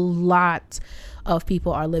 Like, a lot of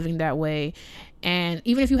people are living that way. And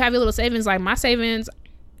even if you have your little savings, like my savings,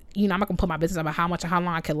 I'm not gonna put my business about how much or how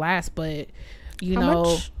long I could last, but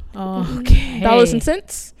much? Okay, dollars and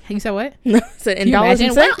cents. You said what? So in dollars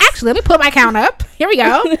and cents. Well, actually, let me put my account up. Here we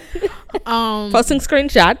go. Posting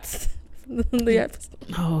screenshots.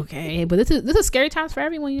 Okay, but this is scary times for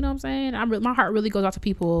everyone. You know what I'm saying? My heart really goes out to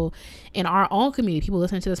people in our own community, people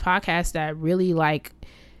listening to this podcast that really like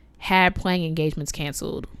had playing engagements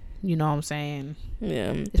canceled. You know what I'm saying?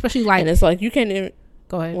 Yeah. Especially like, and it's like, you can't even.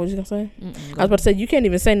 Go ahead. What was you gonna say? I was about to say, you can't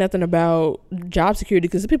even say nothing about job security,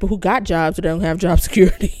 because the people who got jobs don't have job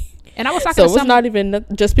security. And I was talking to someone, it's not even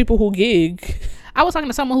just people who gig. I was talking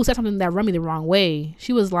to someone who said something that rubbed me the wrong way.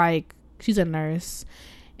 She was like, she's a nurse,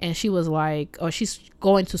 and she was like, she's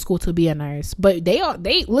going to school to be a nurse. But they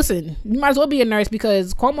listen, you might as well be a nurse,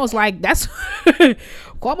 because Cuomo's like, that's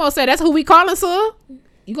Cuomo said that's who we calling, sir.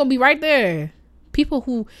 You gonna be right there.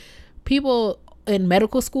 People in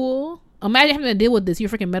medical school. Imagine having to deal with this. You're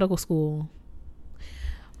freaking medical school.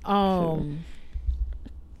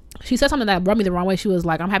 She said something that rubbed me the wrong way. She was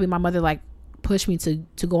like, I'm happy my mother like pushed me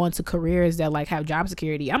to go into careers that like have job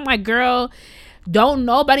security. I'm like, girl, don't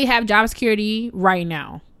nobody have job security right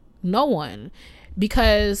now. No one.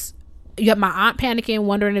 Because You have my aunt panicking,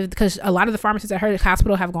 wondering if, because a lot of the pharmacists at her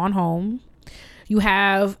hospital have gone home. You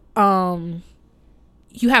have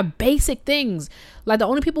basic things like the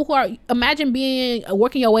only people who are, imagine being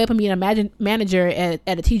working your way up and being a manager at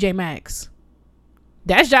a TJ Maxx.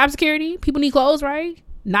 That's job security. People need clothes, right?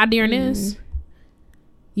 Not during this.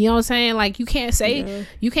 You know what I'm saying? Like you can't say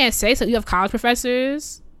so. You have college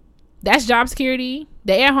professors. That's job security.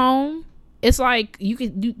 They at home. It's like you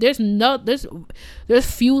can do. There's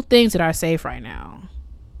few things that are safe right now.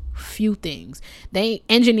 Few things. They ain't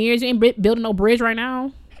engineers. You ain't building no bridge right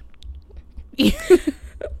now.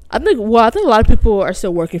 I think a lot of people are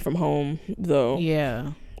still working from home though.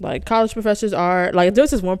 Yeah. Like college professors are like, there was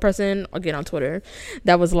this one person again on Twitter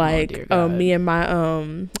that was like, me and my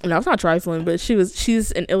no, it's not trifling, but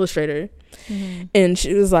she's an illustrator. And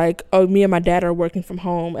she was like, oh, me and my dad are working from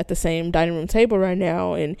home at the same dining room table right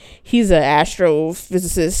now, and he's an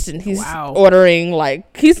astrophysicist, and he's ordering,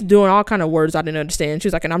 like, he's doing all kind of words I didn't understand. She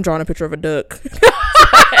was like, and I'm drawing a picture of a duck.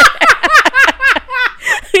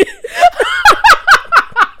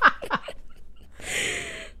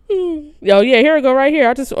 Yo, yeah, here we go right here.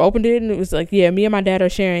 I just opened it and it was like, yeah, me and my dad are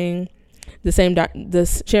sharing sharing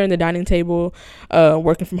the dining table,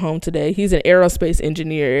 working from home today. He's an aerospace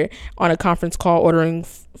engineer on a conference call ordering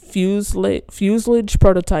fuselage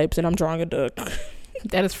prototypes, and I'm drawing a duck.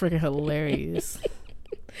 That is freaking hilarious.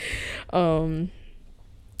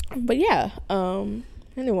 But yeah,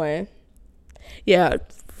 anyway, yeah,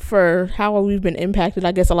 for how we've been impacted,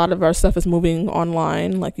 I guess a lot of our stuff is moving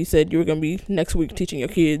online. Like you said, you were going to be next week teaching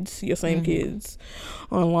your same kids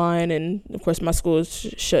online, and of course my school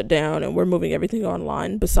is shut down and we're moving everything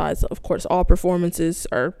online. Besides, of course, all performances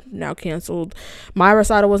are now canceled. My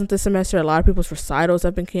recital wasn't this semester. A lot of people's recitals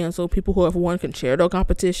have been canceled. People who have won concerto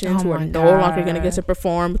competitions who are no longer going to get to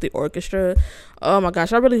perform with the orchestra. Oh my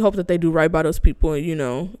gosh, I really hope that they do right by those people and,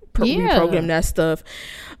 reprogram that stuff.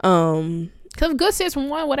 Because Good Sis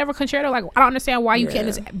won whatever concerto. Like, I don't understand why you can't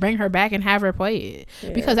just bring her back and have her play it.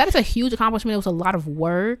 Because that is a huge accomplishment. It was a lot of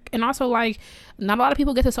work. And also, like, not a lot of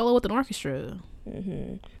people get to solo with an orchestra.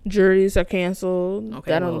 Juries are canceled.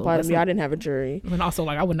 Okay, that don't apply to me. I didn't have a jury. And also,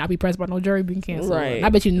 like, I would not be pressed by no jury being canceled. Right. And I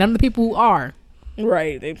bet you none of the people who are.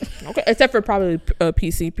 Right. Okay. Except for probably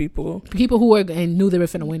PC people. People who were and knew they were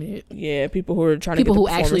finna win it. Yeah, people who were trying to get the people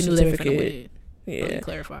who actually knew they were finna win it. Yeah. Let me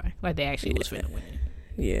clarify. Like, they actually was finna win it.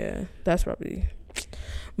 Yeah, that's probably.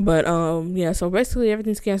 But yeah, so basically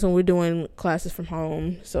everything's canceled. We're doing classes from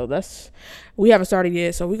home, so we haven't started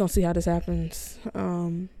yet, so we're gonna see how this happens.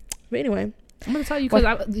 But anyway, I'm gonna tell you,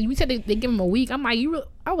 because we said they give them a week. I'm like,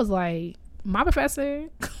 I was like, my professor.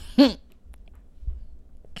 Let's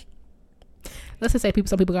just say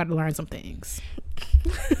some people got to learn some things.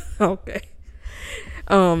 Okay.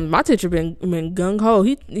 My teacher been gung ho.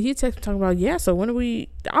 He texted talking about, yeah, so when are we?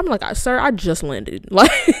 I'm like, sir, I just landed.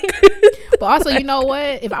 Like, but also, you know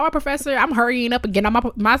what? If I'm a professor, I'm hurrying up and getting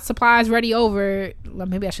all my supplies ready over. Well,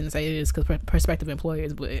 maybe I shouldn't say this because prospective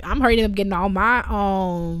employers, but I'm hurrying up getting all my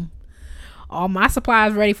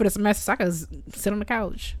supplies ready for the semester so I can sit on the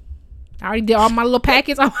couch. I already did all my little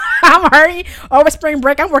packets. I'm hurrying over spring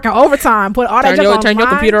break. I'm working overtime. Put all that junk online. Turn your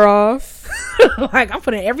computer off. Like, I'm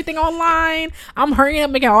putting everything online. I'm hurrying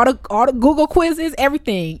up, making all the Google quizzes,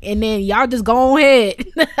 everything, and then y'all just go ahead.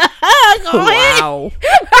 Wow.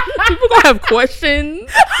 People gonna have questions.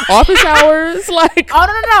 Office hours, like. Oh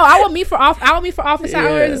no! I would meet for office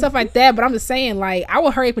hours and stuff like that. But I'm just saying, like, I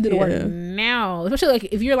will hurry up and do the work now, especially like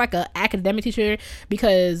if you're like an academic teacher,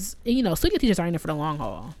 because student teachers are in there for the long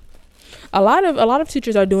haul. A lot of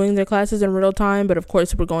teachers are doing their classes in real time, but of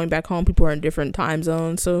course, we're going back home. People are in different time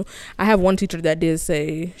zones. So I have one teacher that did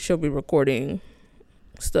say she'll be recording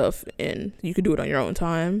stuff, and you can do it on your own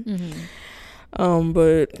time.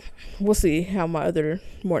 But we'll see how my other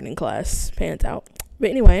morning class pans out. But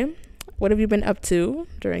anyway, what have you been up to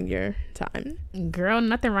during your time? Girl,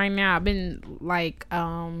 nothing right now. I've been like,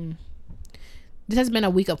 this has been a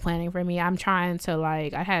week of planning for me. I'm trying to I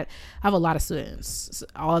have a lot of students.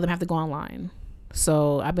 All of them have to go online.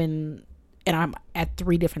 So I'm at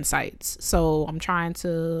 3 different sites. So I'm trying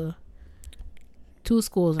to 2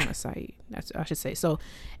 schools on a site. That's I should say. So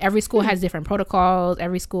every school has different protocols.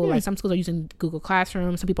 Every school, like some schools are using Google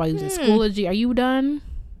Classroom. Some people are using Schoology. Are you done?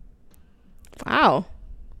 Wow.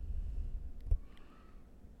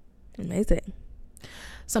 Amazing.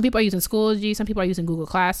 Some people are using Schoology. Some people are using Google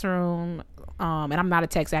Classroom. And I'm not a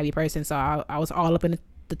tech savvy person, so I was all up in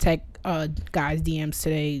the tech guys DMs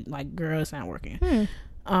today. Like, girl, it's not working. So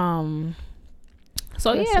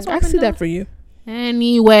yeah, that's what I see that for you.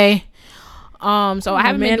 Anyway, so I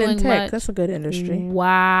haven't been doing in tech. much. That's a good industry.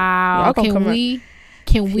 Wow. Can we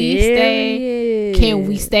Can we stay? Can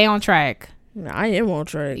we stay on track? I am on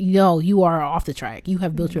track. No, you are off the track. You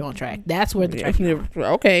have built your own track. That's where the track is.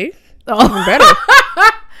 Okay. Oh. Better.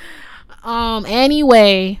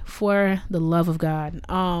 Anyway, for the love of God.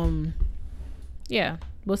 Yeah.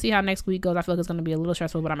 We'll see how next week goes. I feel like it's gonna be a little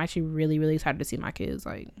stressful, but I'm actually really, really excited to see my kids.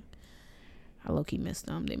 Like, I low key miss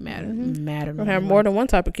them. They matter. Matter. We'll have more than one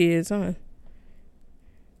type of kids, huh?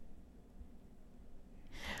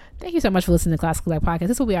 Thank you so much for listening to Classical Black Podcast.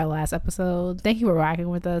 This will be our last episode. Thank you for rocking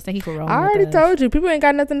with us. Thank you for rolling. I already told you, people ain't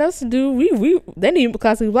got nothing else to do. They need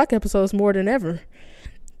Classical Black episodes more than ever.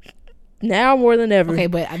 Now more than ever. Okay,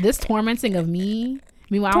 but this tormenting of me.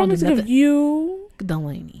 Meanwhile, tormenting I don't do nothing. Of you,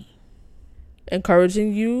 Delaney.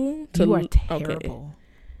 Encouraging you to. You are terrible. Okay.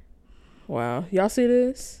 Wow, y'all see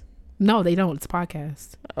this? No, they don't. It's a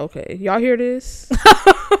podcast. Okay, y'all hear this?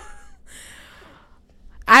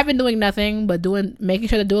 I've been doing nothing but making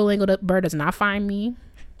sure the Duolingo bird does not find me.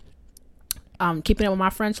 Keeping up with my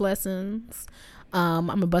French lessons. I'm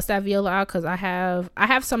gonna bust that viola out because I have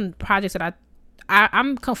some projects that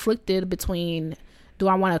I'm conflicted between. Do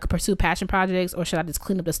I want to pursue passion projects or should I just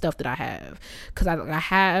clean up the stuff that I have? Because I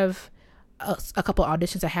have a couple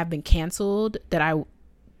auditions that have been canceled that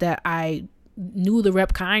I knew the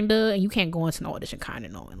rep kinda, and you can't go into an audition kinda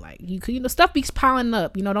knowing, like, you know, stuff be piling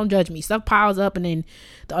up, you know, don't judge me, stuff piles up and then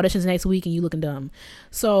the auditions next week and you looking dumb.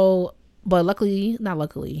 So, but not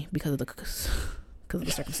luckily because of the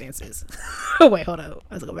circumstances. Wait, hold up,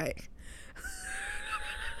 let's go back.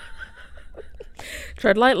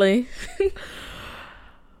 Tread lightly.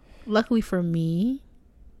 Luckily for me,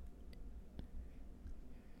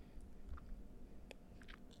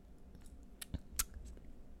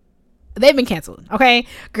 they've been canceled. Okay,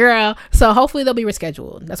 girl. So hopefully they'll be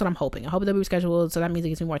rescheduled. That's what I'm hoping. I hope they'll be rescheduled. So that means it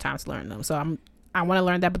gives me more time to learn them. So I want to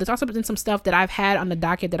learn that. But there's also been some stuff that I've had on the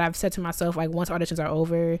docket that I've said to myself, like, once auditions are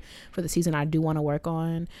over for the season, I do want to work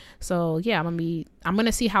on. So yeah, I'm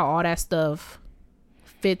gonna see how all that stuff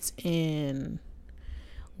fits in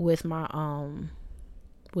with my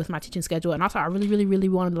teaching schedule. And also I really, really, really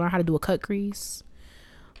want to learn how to do a cut crease.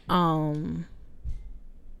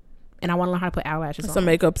 And I want to learn how to put eyelashes on. It's a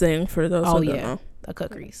makeup thing for those who don't know. A cut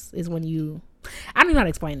crease is when I don't even know how to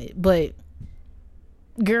explain it, but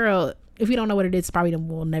girl, if you don't know what it is, it probably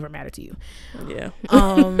will never matter to you. Yeah. I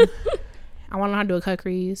want to learn how to do a cut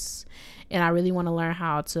crease, and I really want to learn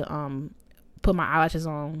how to put my eyelashes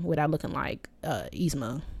on without looking like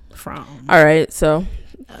Yzma from. All right, so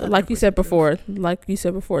like you said before,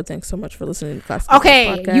 thanks so much for listening to Classical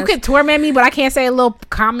Podcast. You can torment me, but I can't say a little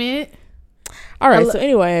comment. All right, so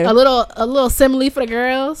anyway, a little simile for the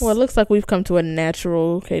girls. Well, it looks like we've come to a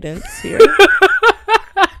natural cadence here.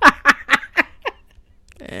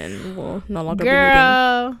 And we'll no longer be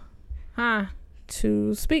needing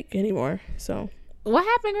to speak anymore. So what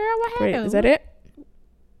happened, girl? What happened? Wait, is that it?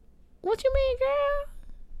 What you mean, girl?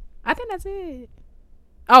 I think that's it.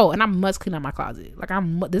 Oh, and I must clean up my closet. Like,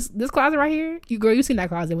 this closet right here. You seen that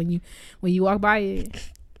closet when you walk by it.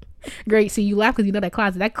 Great. See, you laugh because you know that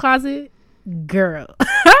closet. That closet, girl.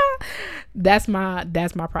 that's my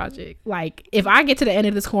project. Like, if I get to the end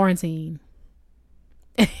of this quarantine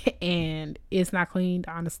and it's not cleaned,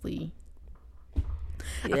 honestly,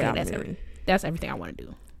 yeah, okay, that's everything I want to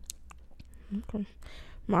do. Okay.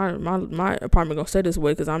 My apartment gonna stay this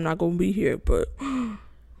way because I'm not gonna be here, but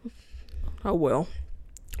oh well.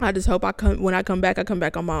 I just hope when I come back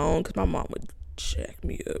on my own, because my mom would check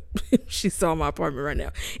me up. She saw my apartment right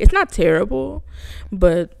now. It's not terrible,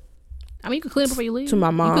 but I mean, you can clean it before you leave. To my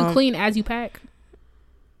mom, you can clean as you pack.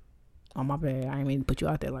 Oh, my bad. I didn't mean to put you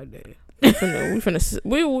out there like that.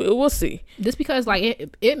 We'll see. Just because,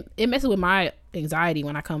 like, it messes with my anxiety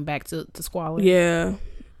when I come back to squalor. Yeah.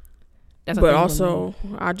 But also,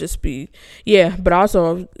 I just be, yeah, but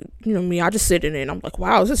also, you know me, I just sit in it and I'm like,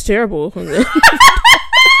 wow, this is terrible.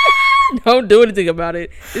 Don't do anything about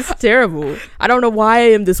it. It's terrible. I don't know why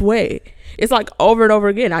I am this way. It's like over and over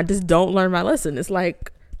again. I just don't learn my lesson. It's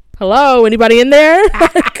like, hello, anybody in there?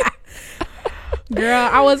 Girl,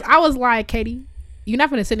 I was like, Katie, you're not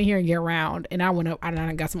gonna sit in here and get around. And I went up and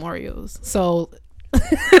I got some Oreos. So Girl,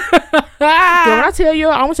 when I tell you,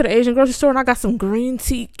 I went to the Asian grocery store and I got some green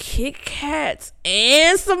tea Kit Kats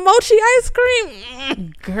and some mochi ice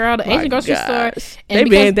cream. Girl, the Asian grocery store,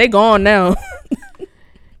 they gone now.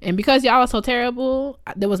 And because y'all was so terrible,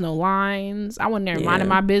 there was no lines. I went there minding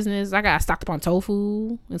my business. I got stocked up on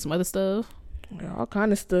tofu and some other stuff. Yeah, all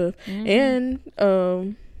kind of stuff. And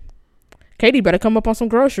Katie better come up on some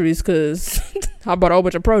groceries because I bought a whole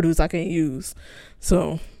bunch of produce I can't use.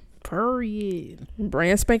 So, period.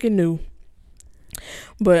 Brand spanking new.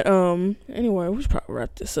 But anyway, we should probably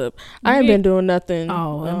wrap this up. I ain't been doing nothing.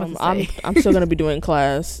 I'm still gonna be doing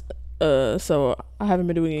class. So I haven't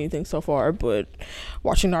been doing anything so far, but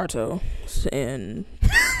watching Naruto and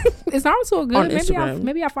is Naruto good? On Instagram.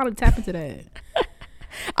 Maybe I finally tap into that.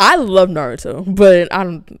 I love Naruto, but I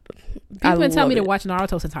don't. People been telling me to watch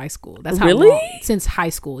Naruto since high school. That's how really long, since high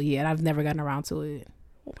school. Yeah, and I've never gotten around to it.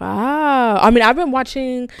 Wow. I mean, I've been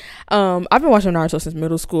watching Naruto since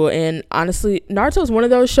middle school, and honestly, Naruto is one of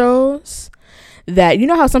those shows that, you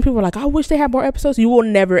know how some people are like, I wish they had more episodes. You will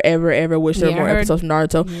never ever ever wish there were more episodes of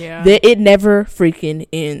Naruto. Yeah, it never freaking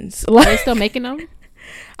ends. Are they still making them?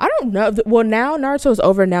 I don't know. Well, now Naruto is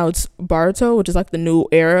over. Now it's Boruto, which is like the new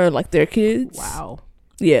era, like their kids. Wow.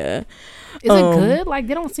 Yeah. Is it good? Like,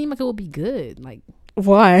 they don't seem like it would be good. Like,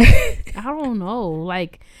 why? I don't know.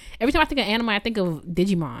 Like, every time I think of anime, I think of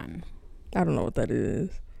Digimon. I don't know what that is.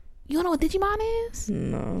 You don't know what Digimon is?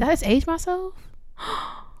 No. Did I just age myself?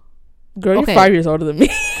 Girl, you're 5 years older than me.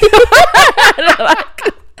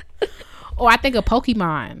 Oh, I think of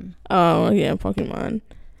Pokemon. Oh, yeah, Pokemon.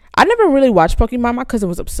 I never really watched Pokemon. My cousin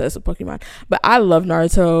was obsessed with Pokemon. But I love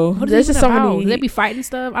Naruto. What is it about? Do they be fighting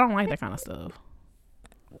stuff? I don't like that kind of stuff.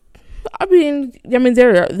 I mean,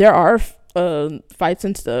 there are fights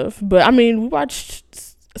and stuff. But, I mean, we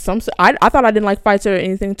watched some... I thought I didn't like fights or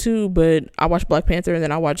anything, too. But I watched Black Panther, and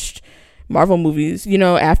then I watched Marvel movies,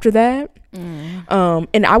 after that.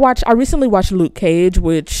 And I recently watched Luke Cage,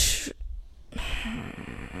 which...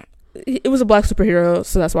 It was a black superhero,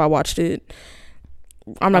 so that's why I watched it.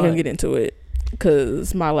 I'm not gonna get into it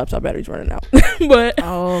because my laptop battery's running out. But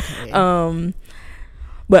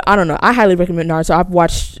but I don't know. I highly recommend Naruto. I've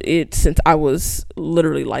watched it since I was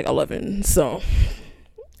literally like 11. So,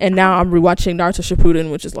 and now I'm rewatching Naruto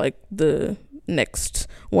Shippuden, which is like the next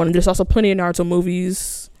one. There's also plenty of Naruto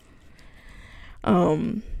movies.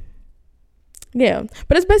 Yeah,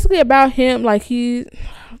 but it's basically about him. Like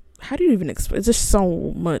how do you even explain? It's just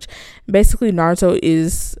so much. Basically, Naruto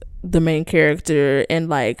is the main character, and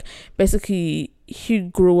like basically he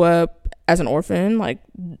grew up as an orphan. Like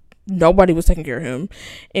nobody was taking care of him,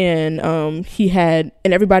 and and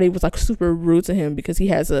everybody was like super rude to him because he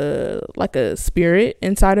has a spirit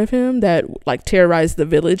inside of him that like terrorized the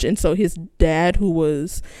village. And so his dad, who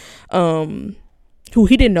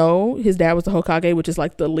he didn't know, his dad was the Hokage, which is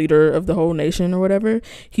like the leader of the whole nation or whatever.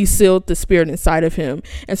 He sealed the spirit inside of him,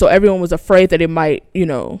 and so everyone was afraid that it might,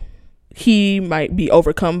 he might be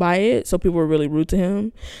overcome by it. So people were really rude to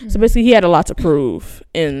him. Mm-hmm. So basically, he had a lot to prove,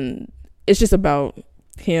 and it's just about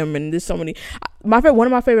him. And there's so many. One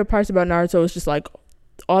of my favorite parts about Naruto is just like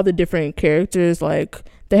all the different characters. Like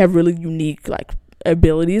they have really unique like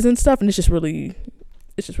abilities and stuff, and it's just really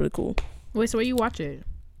cool. Wait, so where you watch it?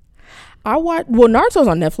 Naruto's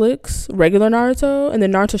on Netflix, regular Naruto, and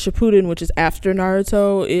then Naruto Shippuden, which is after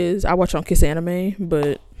Naruto, I watch on Kiss Anime,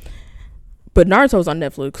 but Naruto's on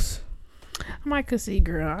Netflix. I might could see,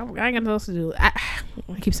 girl. I ain't got nothing else to do. I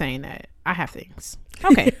keep saying that. I have things.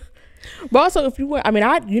 Okay. But also, if you want, I mean,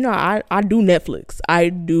 I do Netflix. I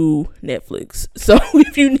do Netflix. So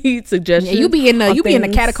if you need suggestions, you be in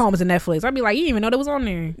the catacombs of Netflix. I'd be like, you didn't even know that was on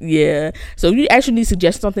there. Yeah. So if you actually need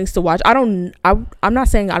suggestions on things to watch, I'm not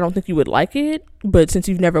saying I don't think you would like it, but since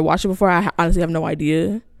you've never watched it before, I honestly have no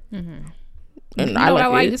idea. Mm-hmm. And I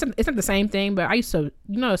like it. It's not the same thing, but I used to,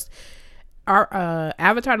 our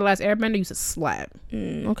Avatar: The Last Airbender used to slap.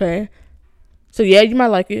 Okay. So yeah, you might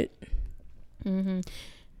like it. Mm-hmm.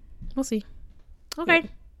 We'll see. Okay. Yeah.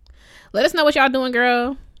 Let us know what y'all doing,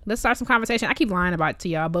 girl. Let's start some conversation. I keep lying about it to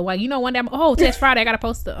y'all, but like, one day today's Friday, I gotta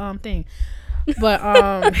post the thing.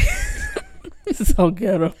 But this is so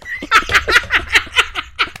ghetto.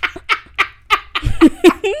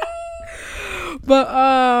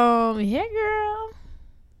 But yeah, girl.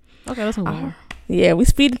 Okay, let's move on. Yeah, we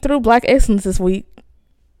speeding through Black Excellence this week.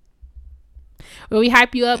 Will we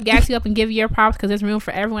hype you up, gas you up, and give you your props because there's room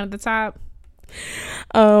for everyone at the top?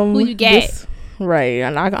 Who you get? Right,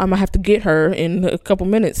 and I'm gonna have to get her in a couple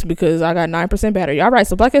minutes because I got 9% battery. All right,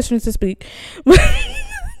 so Black Excellence this week.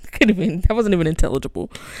 That wasn't even intelligible.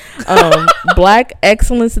 Black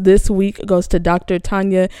Excellence this week goes to Dr.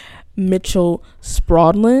 Tanya Mitchell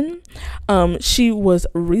Spradlin. She was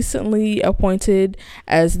recently appointed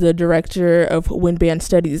as the director of Wind Band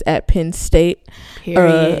Studies at Penn State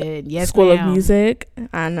School of Music.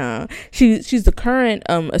 I know she's the current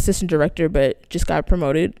assistant director, but just got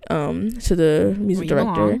promoted to the music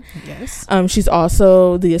director. Yes. She's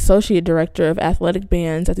also the associate director of athletic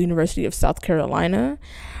bands at the University of South Carolina.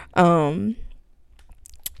 And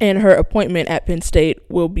her appointment at Penn State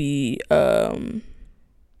will be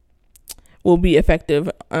will be effective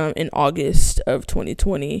in August of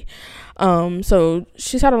 2020. So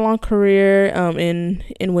she's had a long career in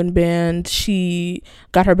wind band. She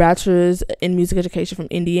got her bachelor's in music education from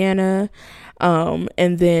Indiana,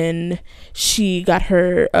 and then she got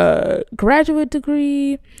her graduate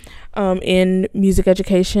degree in music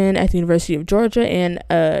education at the University of Georgia and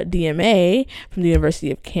a DMA from the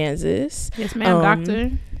University of Kansas. Yes, ma'am,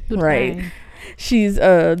 doctor. Right. Dang. She's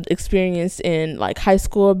experienced in like high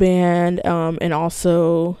school band, and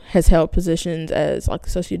also has held positions as like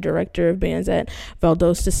associate director of bands at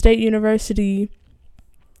Valdosta State University.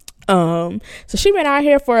 So she been out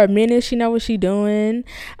here for a minute. She know what she doing.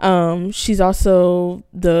 She's also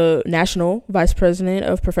the national vice president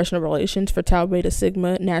of professional relations for Tau Beta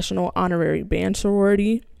Sigma National Honorary Band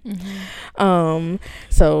Sorority.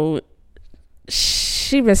 So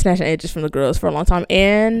she been snatching edges from the girls for a long time,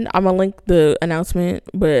 and I'm gonna link the announcement.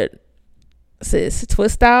 But sis,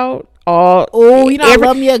 twist out all. Oh, you know, I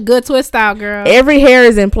love me a good twist out, girl. Every hair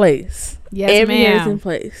is in place. Yes, every ma'am. hair is in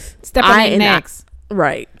place. Step on it next.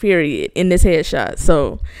 Right, period. In this headshot.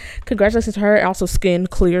 So congratulations to her. Also skin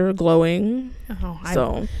clear, glowing.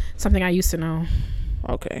 Something I used to know.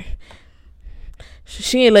 Okay.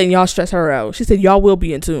 She ain't letting y'all stress her out. She said y'all will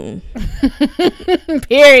be in tune.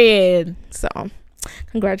 Period. So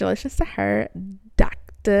congratulations to her,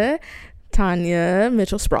 Dr. Tanya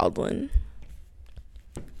Mitchell Spradlin.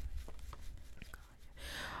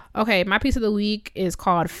 Okay, my piece of the week is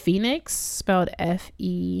called Phoenix, spelled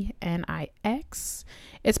F-E-N-I-X.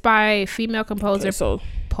 It's by female composer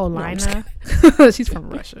Polina. She's from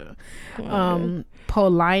Russia.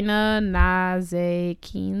 Polina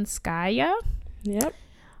Nazekinskaya. Yep.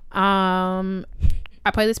 I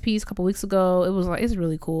played this piece a couple weeks ago. It was like, it's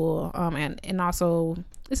really cool. And also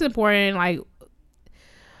it's important, like,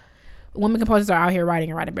 women composers are out here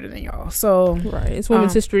writing better than y'all. So right, it's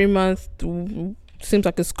Women's History Month. Seems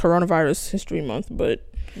like it's Coronavirus History Month, but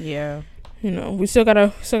yeah, you know, we still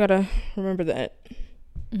gotta remember that.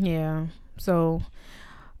 Yeah. So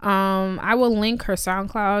I will link her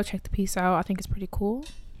SoundCloud. Check the piece out. I think it's pretty cool.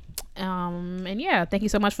 And yeah, thank you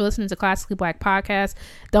so much for listening to Classically Black Podcast.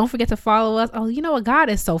 Don't forget to follow us. Oh, you know what? God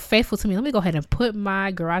is so faithful to me. Let me go ahead and put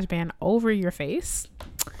my GarageBand over your face.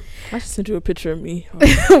 I should send you a picture of me.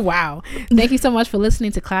 Wow. Thank you so much for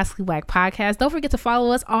listening to Classically Black Podcast. Don't forget to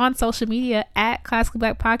follow us on social media at Classically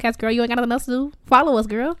Black Podcast. Girl, you ain't got nothing else to do. Follow us,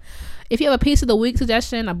 girl. If you have a piece of the week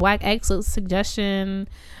suggestion, a Black excellence suggestion,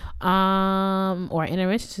 or an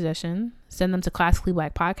intervention suggestion, send them to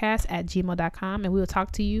classicallyblackpodcast@gmail.com, and we will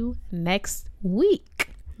talk to you next week.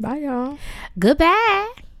 Bye, y'all. Goodbye.